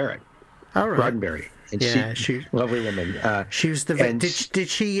Majel Barrett, Roddenberry, and she lovely woman. She was the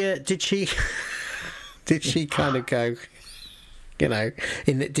did she kind of go, you know,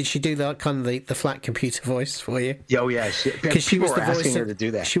 did she do that kind of the flat computer voice for you? Oh yeah, because she was the voice her to do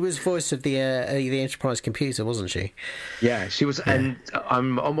that. She was voice of the Enterprise computer, wasn't she? Yeah, she was, and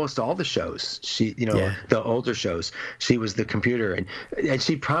on almost all the shows, she, the older shows, she was the computer, and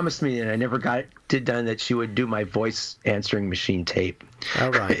she promised me, and I never did done that she would do my voice answering machine tape.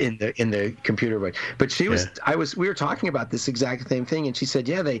 Oh, right. in the computer voice. But she was, we were talking about this exact same thing, and she said,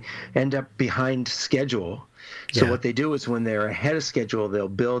 they end up behind schedule. So what they do is when they're ahead of schedule, they'll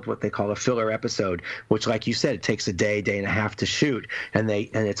build what they call a filler episode, which, like you said, it takes a day and a half to shoot, and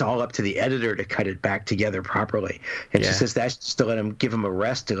it's all up to the editor to cut it back together properly. And she says that's just to give them a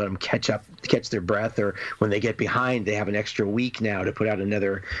rest, to let them catch their breath, or when they get behind, they have an extra week now to put out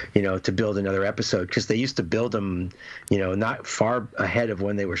another, to build another episode, because they used to build them, not far ahead of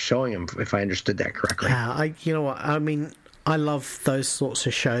when they were showing them, if I understood that correctly. I love those sorts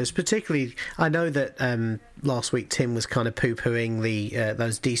of shows. Particularly, I know that last week Tim was kind of poo-pooing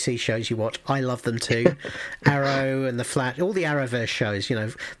those DC shows you watch. I love them too. Arrow and the Flash, all the Arrowverse shows.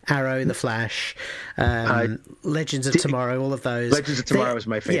 Arrow, the Flash, Legends of Tomorrow, all of those. Legends of Tomorrow is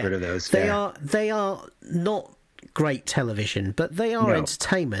my favorite of those. They are not great television, but they are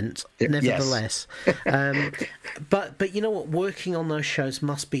entertainment nevertheless. Yes. But you know what? Working on those shows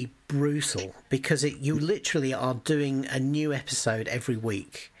must be brutal because you literally are doing a new episode every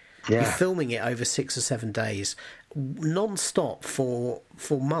week. Yeah. You're filming it over 6 or 7 days, non-stop for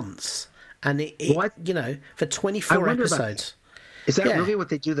months, and for 24 episodes. Is that really what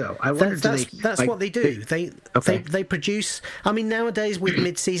they do, though? I wonder. That's what they do. They produce. I mean, nowadays with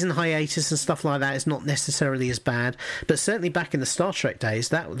mid-season hiatus and stuff like that, it's not necessarily as bad. But certainly back in the Star Trek days,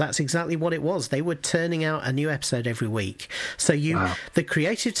 that's exactly what it was. They were turning out a new episode every week. So the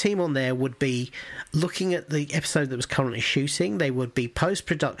creative team on there would be looking at the episode that was currently shooting. They would be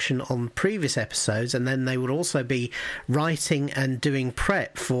post-production on previous episodes, and then they would also be writing and doing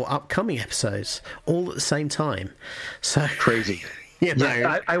prep for upcoming episodes all at the same time. So crazy.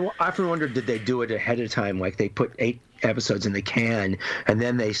 I often wondered, did they do it ahead of time? Like they put 8 episodes in the can, and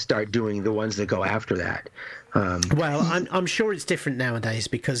then they start doing the ones that go after that. Well, I'm sure it's different nowadays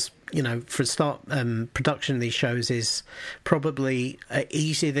because for a start, production of these shows is probably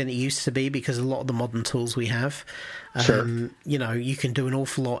easier than it used to be because a lot of the modern tools we have. Sure. You can do an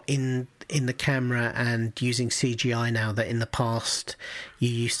awful lot in the camera and using CGI now that in the past you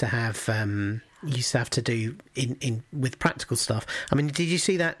used to have. To do in with practical stuff. I mean, did you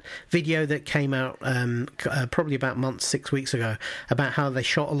see that video that came out probably about 6 weeks ago about how they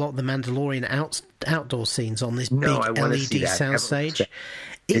shot a lot of the Mandalorian outdoor scenes on this big LED soundstage?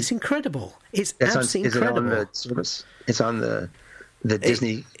 It's incredible. It's absolutely incredible. Is it on the service? It's on the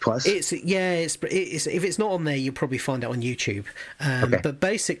Disney Plus? It's if it's not on there, you'll probably find it on YouTube. But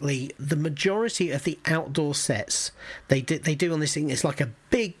basically, the majority of the outdoor sets they do on this thing, it's like a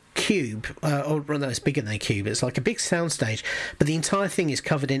big cube, it's bigger than a cube. It's like a big soundstage, but the entire thing is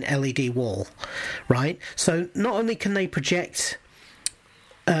covered in LED wall, right? So not only can they project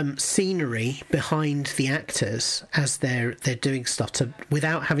scenery behind the actors as they're doing stuff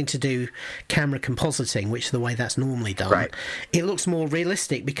without having to do camera compositing, which is the way that's normally done. Right. It looks more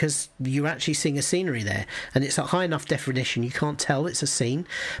realistic because you're actually seeing a scenery there, and it's at high enough definition you can't tell it's a scene.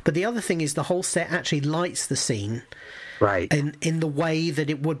 But the other thing is the whole set actually lights the scene. Right. In the way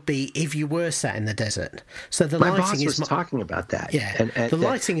that it would be if you were sat in the desert. So the My lighting boss was talking about that. Yeah. And the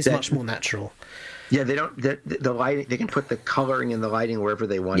lighting is much more natural. Yeah, they don't. The lighting. They can put the coloring and the lighting wherever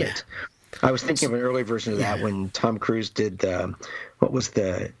they want it. I was thinking of an early version of that when Tom Cruise did. What was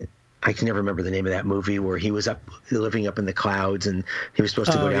the? I can never remember the name of that movie where he was living up in the clouds and he was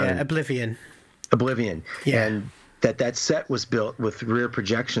supposed to go down. Oblivion. Yeah. And that set was built with rear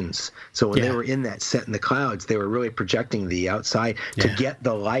projections. So when they were in that set in the clouds, they were really projecting the outside to get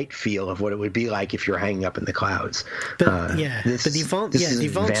the light feel of what it would be like if you're hanging up in the clouds. But the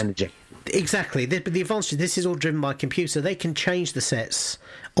advantage. Exactly. But the advantage, this is all driven by computer. They can change the sets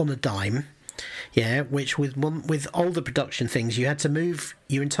on a dime. Yeah, which with older production things, you had to move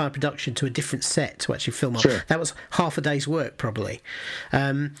your entire production to a different set to actually film on. Sure. That was half a day's work, probably.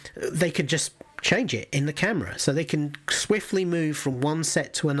 They could just change it in the camera, so they can swiftly move from one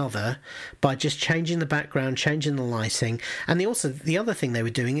set to another by just changing the background, changing the lighting. And the other thing they were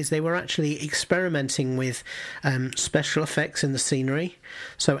doing is they were actually experimenting with special effects in the scenery.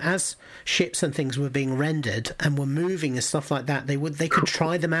 So as ships and things were being rendered and were moving and stuff like that, they could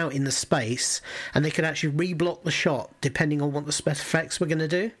try them out in the space, and they could actually reblock the shot depending on what the special effects were going to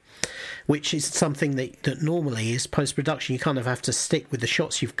do, which is something that normally is post-production. You kind of have to stick with the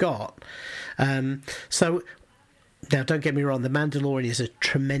shots you've got. So now, don't get me wrong, The Mandalorian is a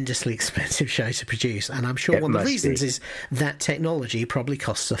tremendously expensive show to produce, and I'm sure one of the reasons is that technology probably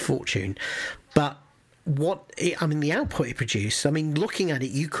costs a fortune. But the output it produced, looking at it,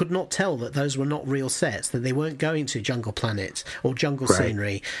 you could not tell that those were not real sets, that they weren't going to jungle planets or jungle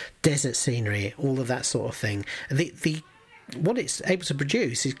scenery, desert scenery, all of that sort of thing. What it's able to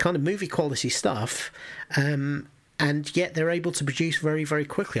produce is kind of movie quality stuff, and yet they're able to produce very, very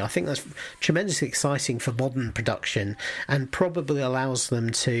quickly. I think that's tremendously exciting for modern production, and probably allows them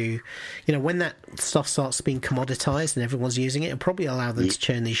to, when that stuff starts being commoditized and everyone's using it, it'll probably allow them to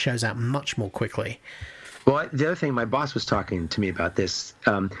churn these shows out much more quickly. Well, the other thing, my boss was talking to me about this.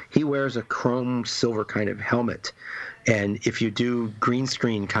 He wears a chrome silver kind of helmet, and if you do green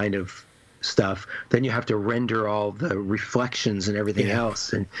screen kind of stuff, then you have to render all the reflections and everything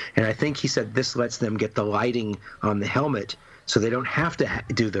else. And I think he said this lets them get the lighting on the helmet, so they don't have to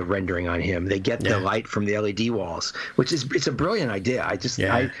do the rendering on him. They get the light from the LED walls, it's a brilliant idea.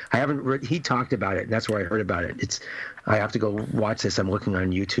 I haven't he talked about it, and that's where I heard about it. I have to go watch this. I'm looking on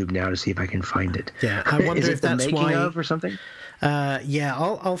YouTube now to see if I can find it. Yeah, I wonder if that's the making of or something.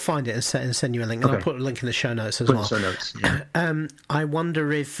 I'll find it and send you a link. And I'll put a link in the show notes as well. Show notes. Yeah. I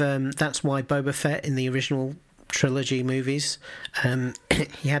wonder if that's why Boba Fett in the original trilogy movies.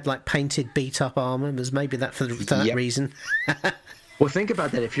 He had like painted, beat up armor. There's maybe that for that reason. Well, think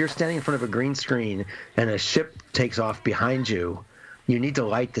about that. If you're standing in front of a green screen and a ship takes off behind you, you need to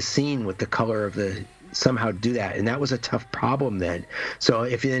light the scene with the color of the somehow do that, and that was a tough problem then. So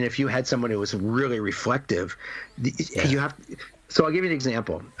if you had someone who was really reflective, you have. So I'll give you an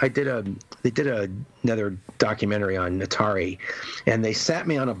example. They did another documentary on Atari, and they sat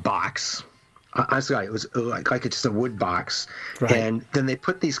me on a box. Honestly, it was like it's just a wood box, right. And then they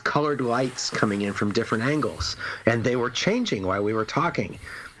put these colored lights coming in from different angles, and they were changing while we were talking.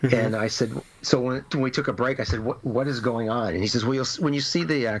 Mm-hmm. And I said, so when we took a break, I said, what is going on? And he says, well, when you see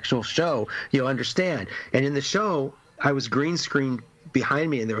the actual show, you'll understand. And in the show, I was green screened behind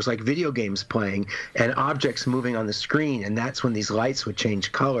me, and there was like video games playing and objects moving on the screen, and that's when these lights would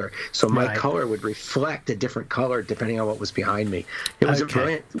change color. So my color would reflect a different color depending on what was behind me. It was a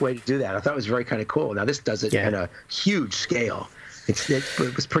brilliant way to do that. I thought it was very kind of cool. Now this does it in a huge scale.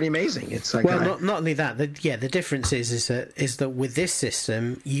 It was pretty amazing. It's like not only that. The difference is that with this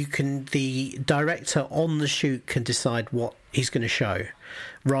system, the director on the shoot can decide what he's going to show,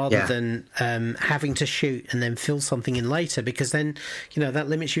 rather than having to shoot and then fill something in later, because then that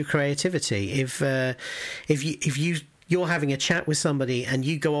limits your creativity. If you're having a chat with somebody and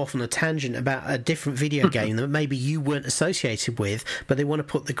you go off on a tangent about a different video game that maybe you weren't associated with, but they want to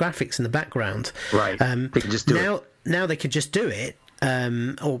put the graphics in the background, right? They can just do it. Now they could just do it,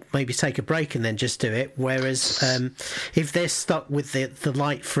 or maybe take a break and then just do it. Whereas if they're stuck with the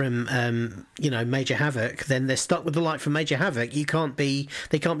light from Major Havoc, then they're stuck with the light from Major Havoc. They can't be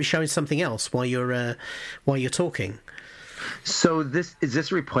showing something else while you're talking. So is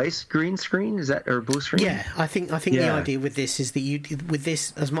this replace green screen? Is that or blue screen? Yeah, I think the idea with this is that with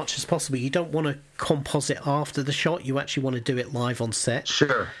this, as much as possible, you don't want to composite after the shot. You actually want to do it live on set.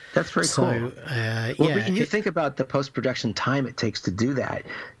 Sure, that's very cool. When you think about the post-production time it takes to do that,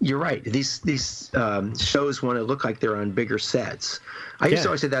 you're right. These shows want to look like they're on bigger sets. I used to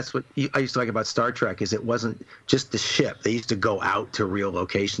always say that's what I used to like about Star Trek, is it wasn't just the ship. They used to go out to real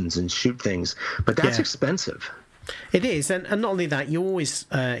locations and shoot things, but that's expensive. It is, and not only that, you always,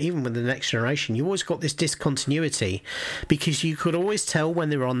 even with the Next Generation, you always got this discontinuity, because you could always tell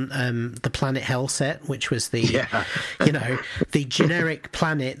when they were on the Planet Hell set, which was the the generic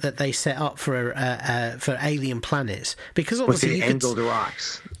planet that they set up for alien planets, because obviously you angled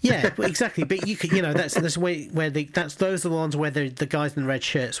rocks. Yeah, exactly. But you could, that's those are the ones where the guys in the red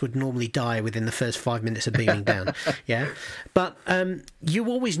shirts would normally die within the first 5 minutes of beaming down. Yeah, but you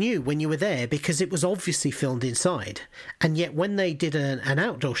always knew when you were there, because it was obviously filmed inside, and yet when they did an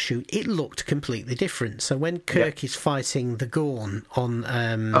outdoor shoot, it looked completely different. So when Kirk is fighting the Gorn on,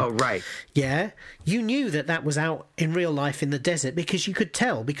 you knew that was out in real life in the desert, because you could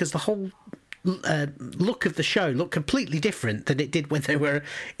tell, because the whole look of the show looked completely different than it did when they were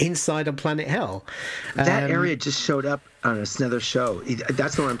inside on Planet Hell. That area just showed up on another show.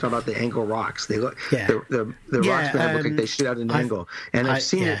 That's the one I'm talking about, the angle rocks. They look, the rocks look like they shoot out an angle. And I've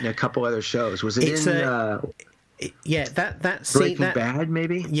seen it in a couple other shows. Was it that scene, Breaking Bad,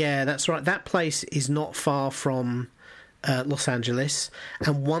 maybe? Yeah, that's right. That place is not far from Los Angeles,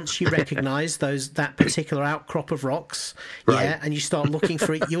 and once you recognise that particular outcrop of rocks, and you start looking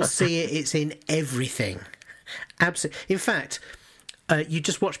for it, you'll see it. It's in everything. Absolutely. In fact, you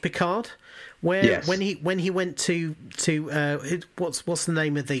just watched Picard, where when he went to what's the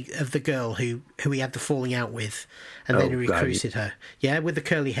name of the girl who he had the falling out with, and then he recruited her. Yeah, with the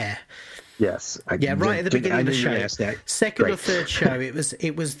curly hair. Yes. Right at the beginning of the show, second or third show, it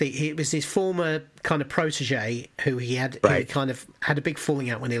was his former kind of protege who he kind of had a big falling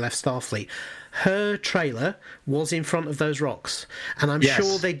out when he left Starfleet. Her trailer was in front of those rocks, and I'm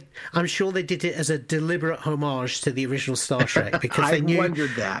sure they did it as a deliberate homage to the original Star Trek, because they knew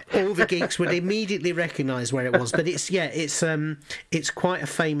that all the geeks would immediately recognise where it was. But it's quite a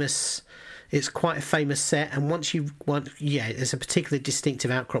famous. It's quite a famous set, and there's a particularly distinctive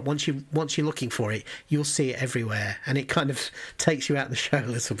outcrop. Once you're looking for it, you'll see it everywhere, and it kind of takes you out of the show a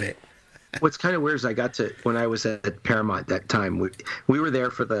little bit. What's kind of weird is I got to, when I was at Paramount that time, we were there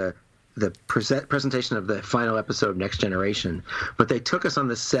for the presentation of the final episode of Next Generation, but they took us on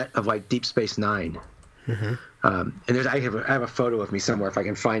the set of like Deep Space Nine. Mm-hmm. And I have a photo of me somewhere. If I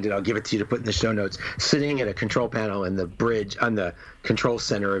can find it, I'll give it to you to put in the show notes. Sitting at a control panel in the bridge on the control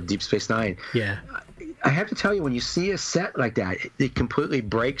center of Deep Space Nine. Yeah, I have to tell you, when you see a set like that, it completely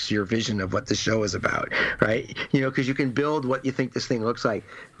breaks your vision of what the show is about, right? Because you can build what you think this thing looks like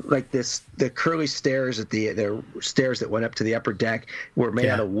this. The curly stairs the stairs that went up to the upper deck were made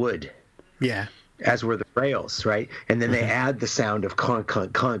out of wood. Yeah. as were the rails, right? And then they add the sound of clunk,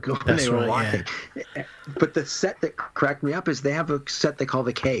 clunk, clunk when That's they were right, walking. Yeah. But the set that cracked me up is they have a set they call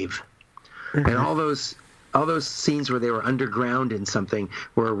the Cave, and all those scenes where they were underground in something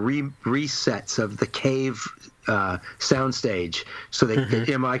were resets of the Cave soundstage. So they,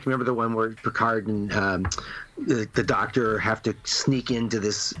 you know, I can remember the one where Picard and the Doctor have to sneak into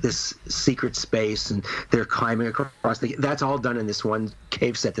this secret space, and they're climbing across. That's all done in this one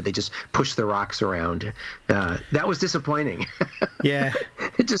cave set that they just push the rocks around. That was disappointing. Yeah.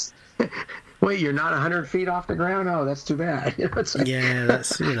 It just. Wait, you're not 100 feet off the ground? Oh, that's too bad. It's like, yeah,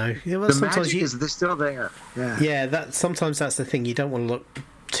 that's, you know. Well, the magic is they're still there. Yeah, sometimes that's the thing. You don't want to look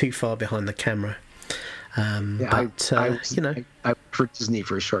too far behind the camera. But you know, I worked for Disney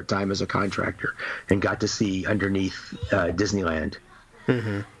for a short time as a contractor and got to see underneath Disneyland.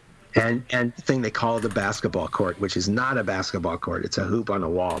 And the thing they call the basketball court, which is not a basketball court, it's a hoop on a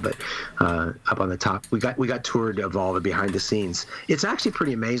wall, but up on the top. We got toured of all the behind the scenes. It's actually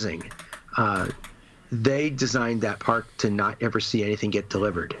pretty amazing. They designed that park to not ever see anything get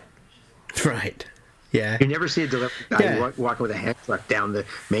delivered. Right. Yeah. You never see a delivery guy walking with a hand truck down the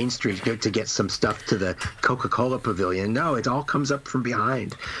main street to get some stuff to the Coca-Cola pavilion. No, it all comes up from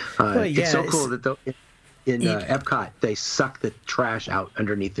behind. It's so cool that in Epcot they suck the trash out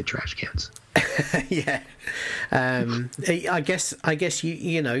underneath the trash cans. Yeah. I guess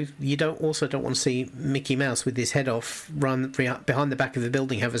you know, you don't want to see Mickey Mouse with his head off run behind the back of the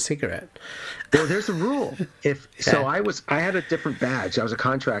building, have a cigarette. Well, there's a rule. I had a different badge. I was a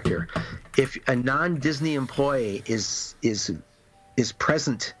contractor. If a non-Disney employee is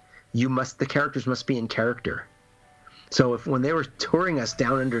present, the characters must be in character. So when they were touring us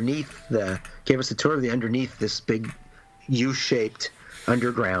down underneath gave us a tour of the underneath this big U-shaped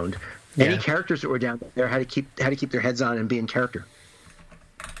underground. Any characters that were down there had to keep their heads on and be in character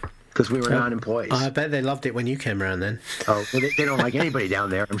because we were non-employees. I bet they loved it when you came around then. Oh, well, they don't like anybody down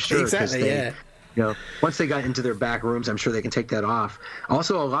there, I'm sure. Exactly. Yeah. You know, once they got into their back rooms, I'm sure they can take that off.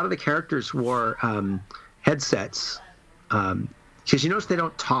 Also, a lot of the characters wore headsets because you notice they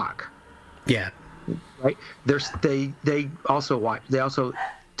don't talk. Yeah. Right. They also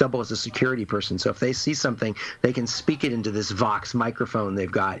double as a security person. So if they see something, they can speak it into this Vox microphone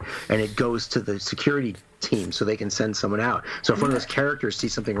they've got, and it goes to the security team so they can send someone out. So if one of those characters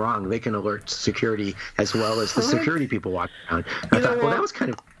sees something wrong, they can alert security as well as the security people walking around. I thought, well, that was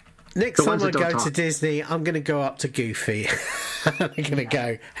kind of... Next time I go to Disney, I'm going to go up to Goofy. I'm going to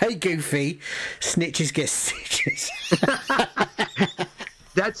go, hey, Goofy, snitches get stitches.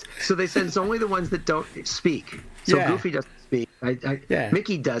 So they said it's only the ones that don't speak. So Goofy doesn't speak.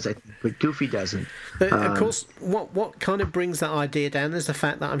 Mickey does, I think, but Goofy doesn't. But of course, what kind of brings that idea down is the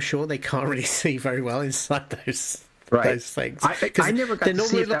fact that I'm sure they can't really see very well inside those things. I never got to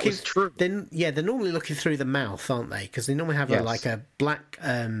see if that was true. They're normally looking through the mouth, aren't they? Because they normally have a black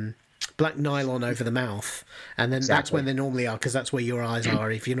nylon over the mouth, and then that's when they normally are, because that's where your eyes are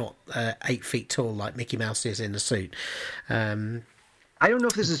if you're not 8 feet tall like Mickey Mouse is in the suit. I don't know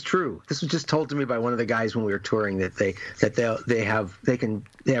if this is true. This was just told to me by one of the guys when we were touring that they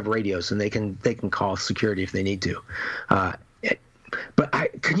have radios and they can call security if they need to. But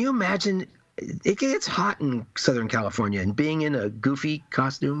can you imagine? It gets hot in Southern California, and being in a Goofy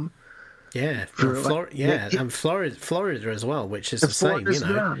costume. Yeah, and Florida as well, which is the same, you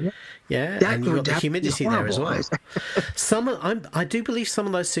know. Yeah, and you've got the humidity there as well. I do believe some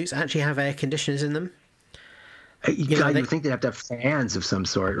of those suits actually have air conditioners in them. You would think they'd have to have fans of some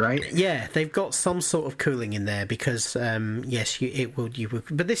sort, right? Yeah, they've got some sort of cooling in there because, you would.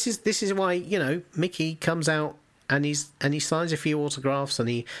 But this is why, you know, Mickey comes out and he signs a few autographs and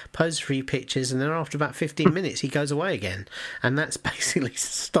he poses a few pictures, and then after about 15 minutes he goes away again, and that's basically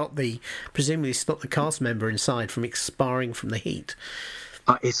presumably stopped the cast member inside from expiring from the heat.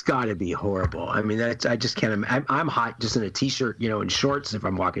 It's got to be horrible. I mean, I just can't imagine. I'm hot just in a t-shirt, you know, and shorts if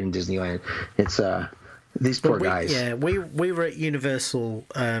I'm walking in Disneyland. It's these poor guys. Yeah, we were at Universal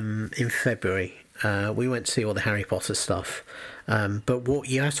in February. We went to see all the Harry Potter stuff. But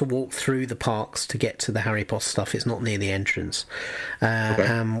you have to walk through the parks to get to the Harry Potter stuff. It's not near the entrance.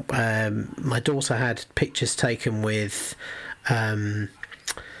 My daughter had pictures taken with some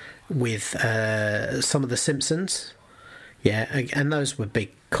of the Simpsons. Yeah, and those were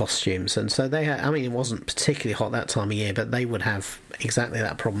big costumes, and so they had, I mean, it wasn't particularly hot that time of year, but they would have exactly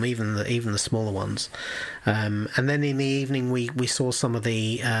that problem, even the smaller ones. And then in the evening we saw some of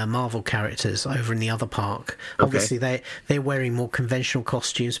the Marvel characters over in the other park. Obviously they're wearing more conventional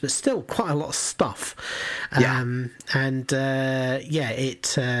costumes, but still quite a lot of stuff.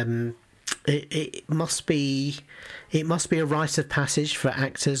 it must be a rite of passage for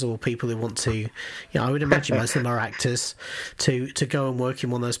actors or people who want to. I would imagine most of them are actors to go and work in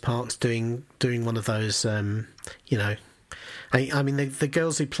one of those parks doing one of those. I mean, the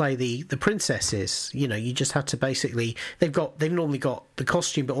girls who play the princesses, you just have to basically they've normally got the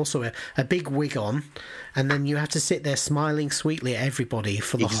costume, but also a big wig on, and then you have to sit there smiling sweetly at everybody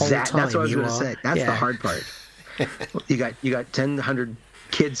for the whole time. That's what I was going to say. That's the hard part. You got 100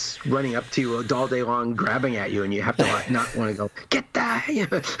 kids running up to you all day long, grabbing at you, and you have to not want to go get that.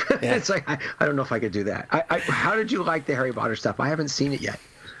 It's like I don't know if I could do that. How did you like the Harry Potter stuff? I haven't seen it yet.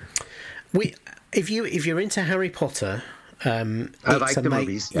 If you're into Harry Potter, I like the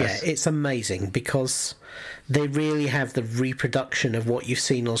movies. Yes. Yeah, it's amazing because they really have the reproduction of what you've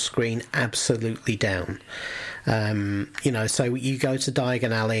seen on screen absolutely down. So you go to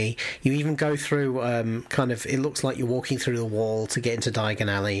Diagon Alley, you even go through it looks like you're walking through the wall to get into Diagon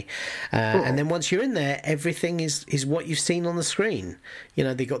Alley, and then once you're in there, everything is what you've seen on the screen.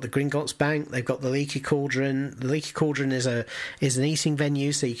 They've got the Gringotts Bank, they've got the Leaky Cauldron. The Leaky Cauldron is an eating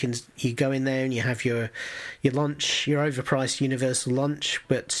venue, so you go in there and you have your lunch, your overpriced universal lunch,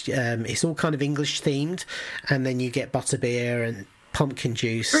 but it's all kind of English themed, and then you get butterbeer and pumpkin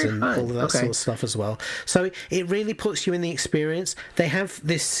juice and all of that sort of stuff as well. So it really puts you in the experience. They have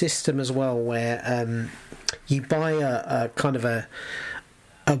this system as well where you buy a kind of a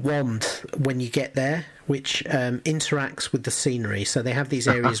wand when you get there, which interacts with the scenery. So they have these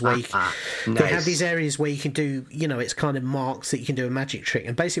areas where you can do, it's kind of marks that you can do a magic trick.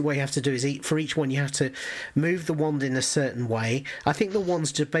 And basically what you have to do is for each one you have to move the wand in a certain way. I think the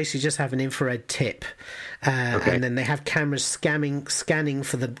wands just have an infrared tip. And then they have cameras scanning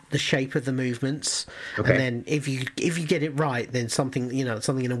for the shape of the movements. And then if you get it right, then something in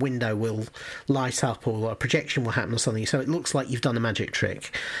a window will light up or a projection will happen or something. So it looks like you've done a magic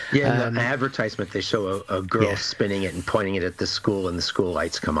trick. Yeah, in the advertisement they show a girl spinning it and pointing it at the school, and the school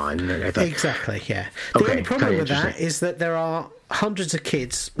lights come on. Exactly, yeah. The only problem with that is that there are hundreds of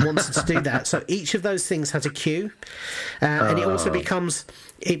kids wanting to do that, so each of those things has a queue, and it also becomes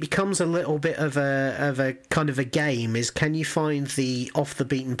a little bit of a kind of a game. Is can you find the off the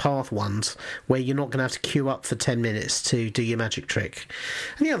beaten path ones where you're not going to have to queue up for 10 minutes to do your magic trick?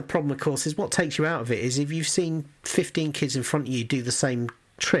 And the other problem, of course, is what takes you out of it is if you've seen 15 kids in front of you do the same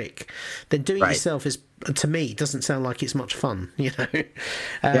trick, then doing it yourself is, to me, doesn't sound like it's much fun. I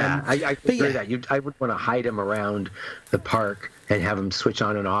agree that I would want to hide them around the park and have them switch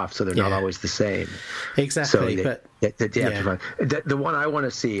on and off so they're not always the same. Exactly. So the one I want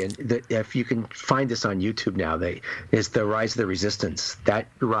to see, and if you can find this on YouTube now, is the Rise of the Resistance. That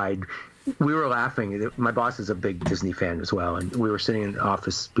ride, we were laughing. My boss is a big Disney fan as well, and we were sitting in the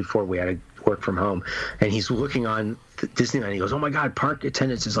office before we had to work from home, and he's looking on Disneyland. He goes, "Oh my God, park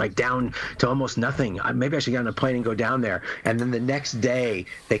attendance is like down to almost nothing. Maybe I should get on a plane and go down there." And then the next day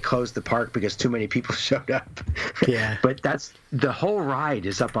they closed the park because too many people showed up. Yeah. But that's the whole ride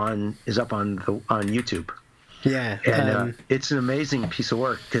is up on YouTube. Yeah. And it's an amazing piece of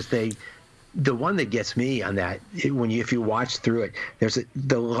work because the one that gets me on that, if you watch through it,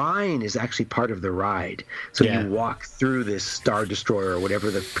 the line is actually part of the ride. So you walk through this Star Destroyer or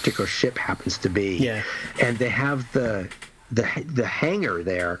whatever the particular ship happens to be, and they have the hangar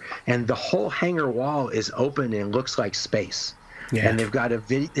there, and the whole hangar wall is open and looks like space. Yeah. And they've got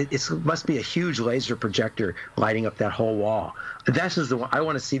it must be a huge laser projector lighting up that whole wall. This is the one I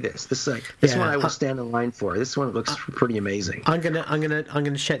want to see. This one I will stand in line for. This one looks pretty amazing. I'm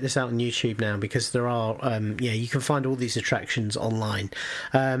gonna check this out on YouTube now because there are you can find all these attractions online.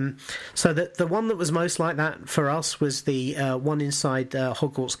 So the one that was most like that for us was the one inside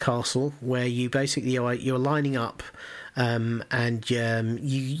Hogwarts Castle, where you basically you're lining up. And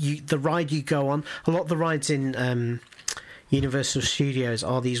the ride you go on. A lot of the rides in Universal Studios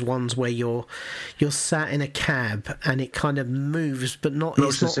are these ones where you're sat in a cab and it kind of moves, but not.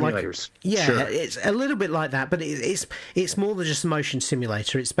 Motion it's not simulators. Like, sure. It's a little bit like that, but it's more than just a motion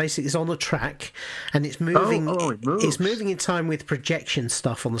simulator. It's basically it's on a track and it's moving. It moves. It's moving in time with projection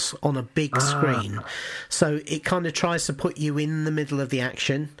stuff on a big screen, so it kind of tries to put you in the middle of the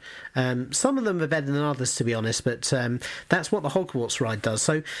action. Some of them are better than others, to be honest, but that's what the Hogwarts ride does.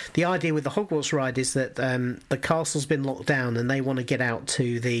 So the idea with the Hogwarts ride is that the castle's been locked down and they want to get out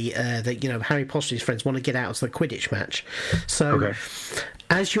to the Harry Potter and his friends want to get out to the Quidditch match. So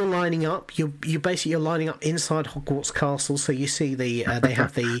as you're lining up, you're lining up inside Hogwarts Castle. So you see they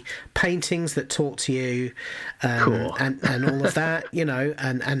have the paintings that talk to you, cool. and all of that,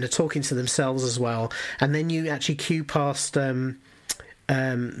 and they're talking to themselves as well. And then you actually queue past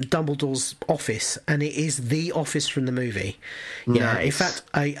Dumbledore's office, and it is the office from the movie. Yeah, Nice. in fact,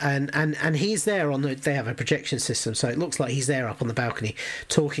 and he's there on the. They have a projection system, so it looks like he's there up on the balcony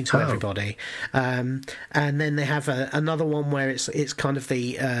talking to everybody. And then they have another one where it's kind of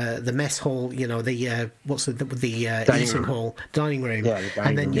the mess hall. You know, the what's the eating hall, dining room. Yeah, the dining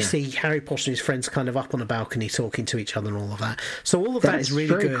and then room, you yeah. see Harry Potter and his friends kind of up on a balcony talking to each other and all of that. So all of that That's is really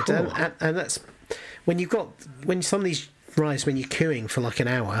very good, cool. and that's when some of these rides, when you're queuing for like an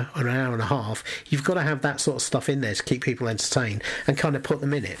hour or an hour and a half, you've got to have that sort of stuff in there to keep people entertained and kind of put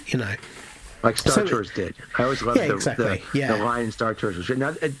them in it, you know. Like Star Tours did. I always loved the line in Star Tours.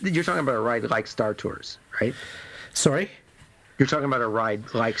 Now, you're talking about a ride like Star Tours, right? Sorry? You're talking about a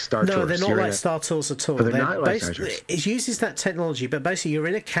ride like Star Tours. No, they're not like Star Tours at all. But they're not like Star Tours. It uses that technology, but basically you're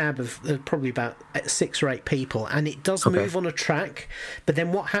in a cab of probably about 6 or 8 people, and it does move on a track. But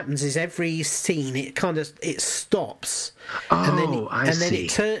then what happens is every scene it stops, and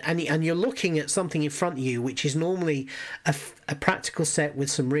then you're looking at something in front of you, which is normally a practical set with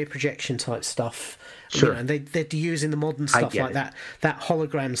some rear projection type stuff. Sure. You know, they're using the modern stuff like that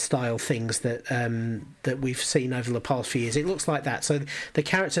hologram style things that we've seen over the past few years. It looks like that. So the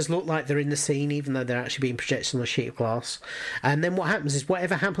characters look like they're in the scene, even though they're actually being projected on a sheet of glass. And then what happens is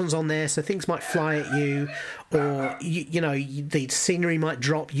whatever happens on there, so things might fly at you, or the scenery might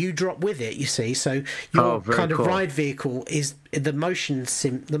drop. You drop with it. You see, so your kind of ride vehicle is the motions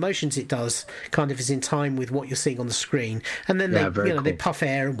it does kind of is in time with what you're seeing on the screen, and then they puff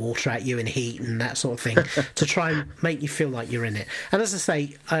air and water at you and heat and that sort of thing to try and make you feel like you're in it. And as I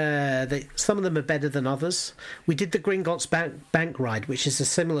say, some of them are better than others. We did the Gringotts Bank ride, which is a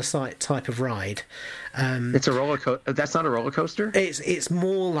similar type of ride. It's a roller coaster. That's not a roller coaster. It's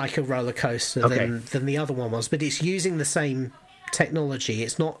more like a roller coaster than the other one was, but it's using the same technology.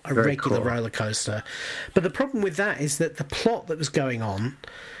 It's not a regular roller coaster. But the problem with that is that the plot that was going on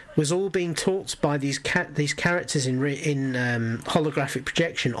was all being taught by these characters in holographic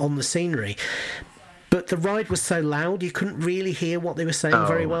projection on the scenery. But the ride was so loud you couldn't really hear what they were saying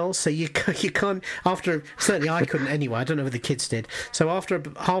very well. So you can't. Certainly I couldn't anyway. I don't know if the kids did. So after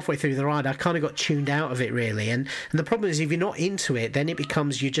halfway through the ride, I kind of got tuned out of it really. And the problem is if you're not into it, then it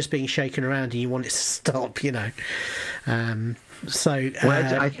becomes you're just being shaken around and you want it to stop. You know.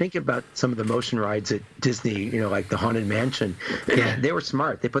 I think about some of the motion rides at Disney, like the Haunted Mansion. Yeah. They were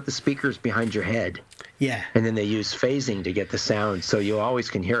smart. They put the speakers behind your head. Yeah. And then they use phasing to get the sound so you always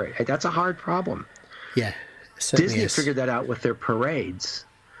can hear it. That's a hard problem. Yeah. Disney figured that out with their parades.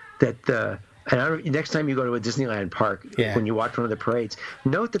 Next time you go to a Disneyland park, when you watch one of the parades,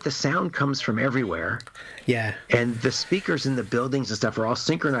 note that the sound comes from everywhere. Yeah. And the speakers in the buildings and stuff are all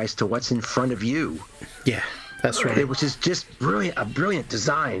synchronized to what's in front of you. Yeah. That's right. Which is just a brilliant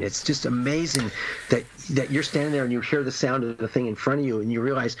design. It's just amazing that you're standing there and you hear the sound of the thing in front of you and you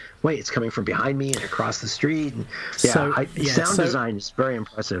realize, wait, it's coming from behind me and across the street. And sound design is very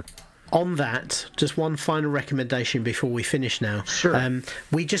impressive. On that, just one final recommendation before we finish now. Sure.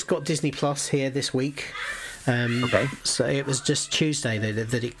 We just got Disney Plus here this week. So it was just Tuesday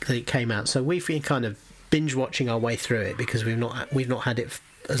that it came out. So we've been kind of binge watching our way through it because we've not had it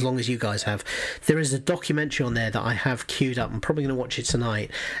as long as you guys have. There is a documentary on there that I have queued up. I'm probably going to watch it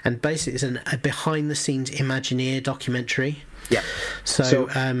tonight. And basically it's a behind-the-scenes Imagineer documentary. Yeah. So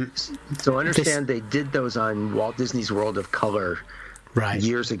understand they did those on Walt Disney's World of Color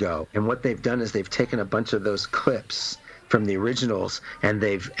years ago. And what they've done is they've taken a bunch of those clips from the originals and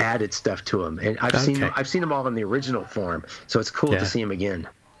they've added stuff to them. And I've seen them all in the original form. So it's cool to see them again.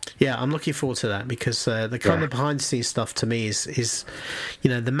 Yeah, I'm looking forward to that because the kind of behind-the-scenes stuff to me is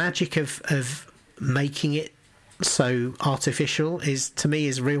the magic of making it so artificial is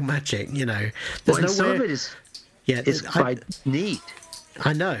real magic. There's some of it is quite neat.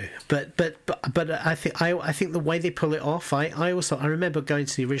 I know, but I think the way they pull it off. I remember going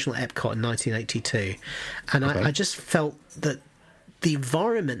to the original Epcot in 1982, and I just felt that the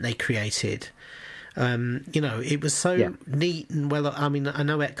environment they created. It was so neat and well. I mean, I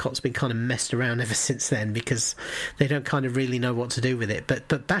know Epcot's been kind of messed around ever since then because they don't kind of really know what to do with it.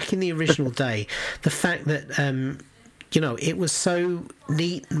 But back in the original day, the fact that it was so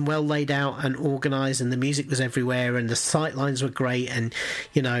neat and well laid out and organised, and the music was everywhere, and the sight lines were great, and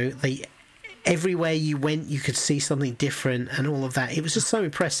everywhere you went you could see something different and all of that. It was just so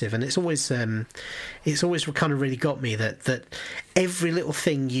impressive, and it's always kind of really got me that every little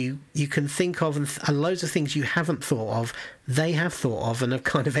thing you can think of and loads of things you haven't thought of, they have thought of and have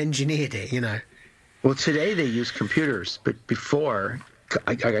kind of engineered it. Well, today they use computers, but before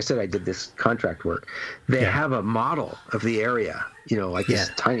like I said, I did this contract work. They have a model of the area, like this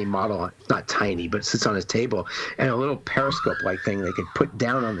tiny model, not tiny, but it sits on his table, and a little periscope-like thing they could put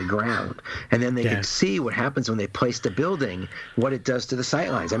down on the ground. And then they could see what happens when they place the building, what it does to the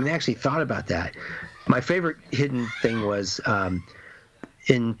sightlines. I mean, they actually thought about that. My favorite hidden thing was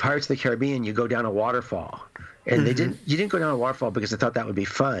in Pirates of the Caribbean, you go down a waterfall. And you didn't go down a waterfall because they thought that would be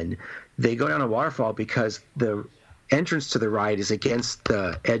fun. They go down a waterfall because the entrance to the ride is against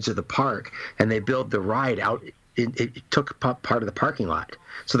the edge of the park, and they build the ride out. It took part of the parking lot,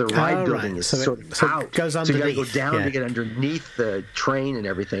 so the ride building is sort of out. It goes underneath. So you got to go down to get underneath the train and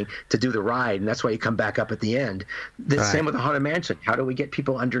everything to do the ride, and that's why you come back up at the end. The same with the Haunted Mansion. How do we get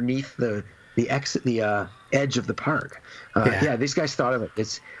people underneath the edge of the park? These guys thought of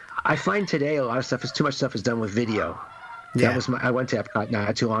it. I find today a lot of stuff too much stuff is done with video. That was I went to Epcot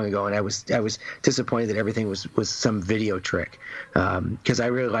not too long ago, and I was disappointed that everything was some video trick, because I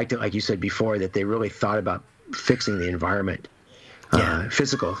really liked it, like you said before, that they really thought about fixing the environment,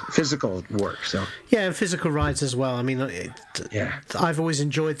 physical work. So and physical rides as well. I mean, I've always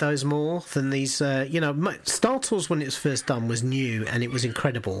enjoyed those more than these. Star Tours when it was first done was new and it was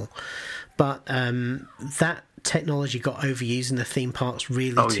incredible, but that technology got overused in the theme parks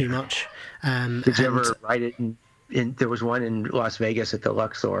really too much. Did you ever ride it there was one in Las Vegas at the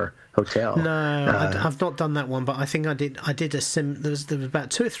Luxor Hotel. No, I've not done that one, but I think I did. There was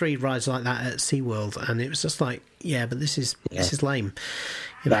about 2 or 3 rides like that at SeaWorld, and it was just like, but this is lame.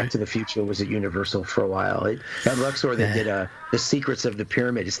 Back to the Future was at Universal for a while. At Luxor, they did The Secrets of the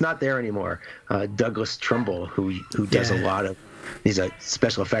Pyramid. It's not there anymore. Douglas Trumbull, who does a lot of, he's a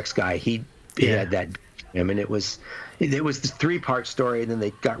special effects guy. He had that. I mean, it was the 3-part story, and then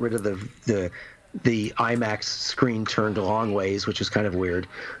they got rid of the IMAX screen turned long ways, which was kind of weird.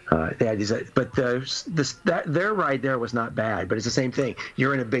 They had these, but their ride there was not bad. But it's the same thing.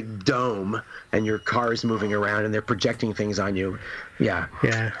 You're in a big dome, and your car is moving around, and they're projecting things on you. Yeah.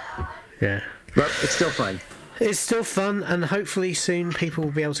 But it's still fun. It's still fun, and hopefully soon people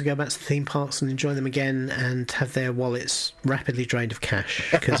will be able to go back to the theme parks and enjoy them again and have their wallets rapidly drained of cash.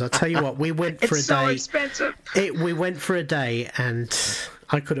 Because I tell you what, we went for a day. It's so expensive. We went for a day, and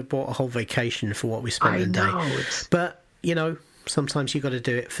I could have bought a whole vacation for what we spent in a day. But, sometimes you got to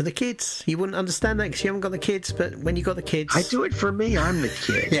do it for the kids. You wouldn't understand that because you haven't got the kids, but when you got the kids, I do it for me. I'm the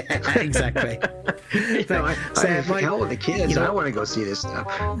kid. Yeah, exactly. I hell with the kids. I want to go see this stuff.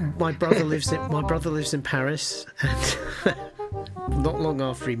 My brother lives in Paris, and not long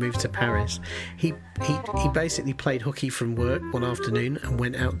after he moved to Paris, he basically played hooky from work one afternoon and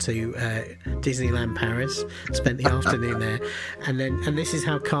went out to Disneyland Paris, spent the afternoon there, and this is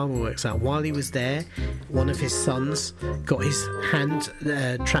how karma works out. While he was there, one of his sons got his hand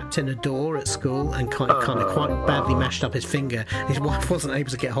trapped in a door at school and kind of quite badly mashed up his finger. His wife wasn't able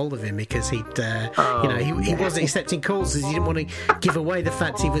to get hold of him because he wasn't accepting calls because he didn't want to give away the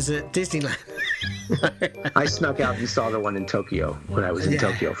fact he was at Disneyland. I snuck out and saw the one in Tokyo when I was in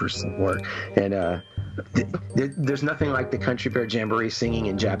Tokyo for some work, and there's nothing like the Country Bear Jamboree singing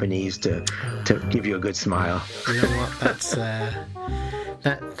in Japanese to give you a good smile. You know what?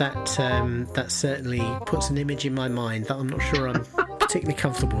 That certainly puts an image in my mind that I'm not sure I'm particularly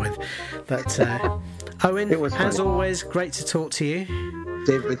comfortable with. But Owen, as always, great to talk to you.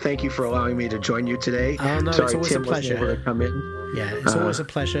 David, thank you for allowing me to join you today. Oh no, Sorry, it's always Tim a pleasure. wasn't able to come in. Yeah, it's always a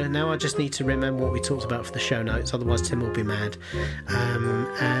pleasure. Now I just need to remember what we talked about for the show notes, otherwise Tim will be mad.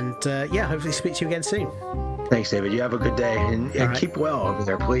 Hopefully speak to you again soon. Thanks, David. You have a good day, and keep well over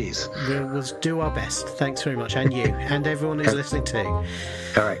there, please. We'll do our best. Thanks very much, and you, and everyone who's listening too. All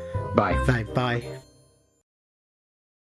right, bye. Bye.